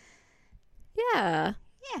great. Yeah.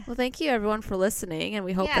 Well, thank you, everyone, for listening, and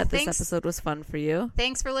we hope that this episode was fun for you.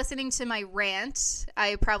 Thanks for listening to my rant.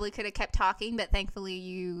 I probably could have kept talking, but thankfully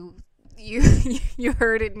you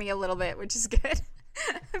herded me a little bit, which is good.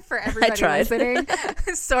 For everybody listening.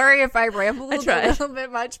 Sorry if I rambled a little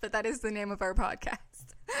bit much, but that is the name of our podcast.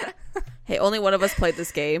 Hey, only one of us played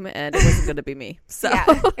this game, and it wasn't going to be me. So.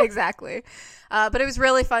 Yeah, exactly. But it was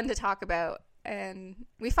really fun to talk about, and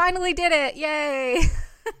we finally did it. Yay!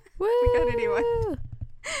 Woo! We got a new one.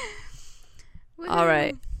 All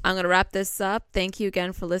right. I'm going to wrap this up. Thank you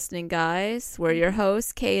again for listening, guys. We're your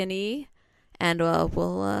hosts, K and E, and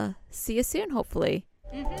we'll see you soon, hopefully.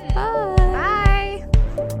 Bye.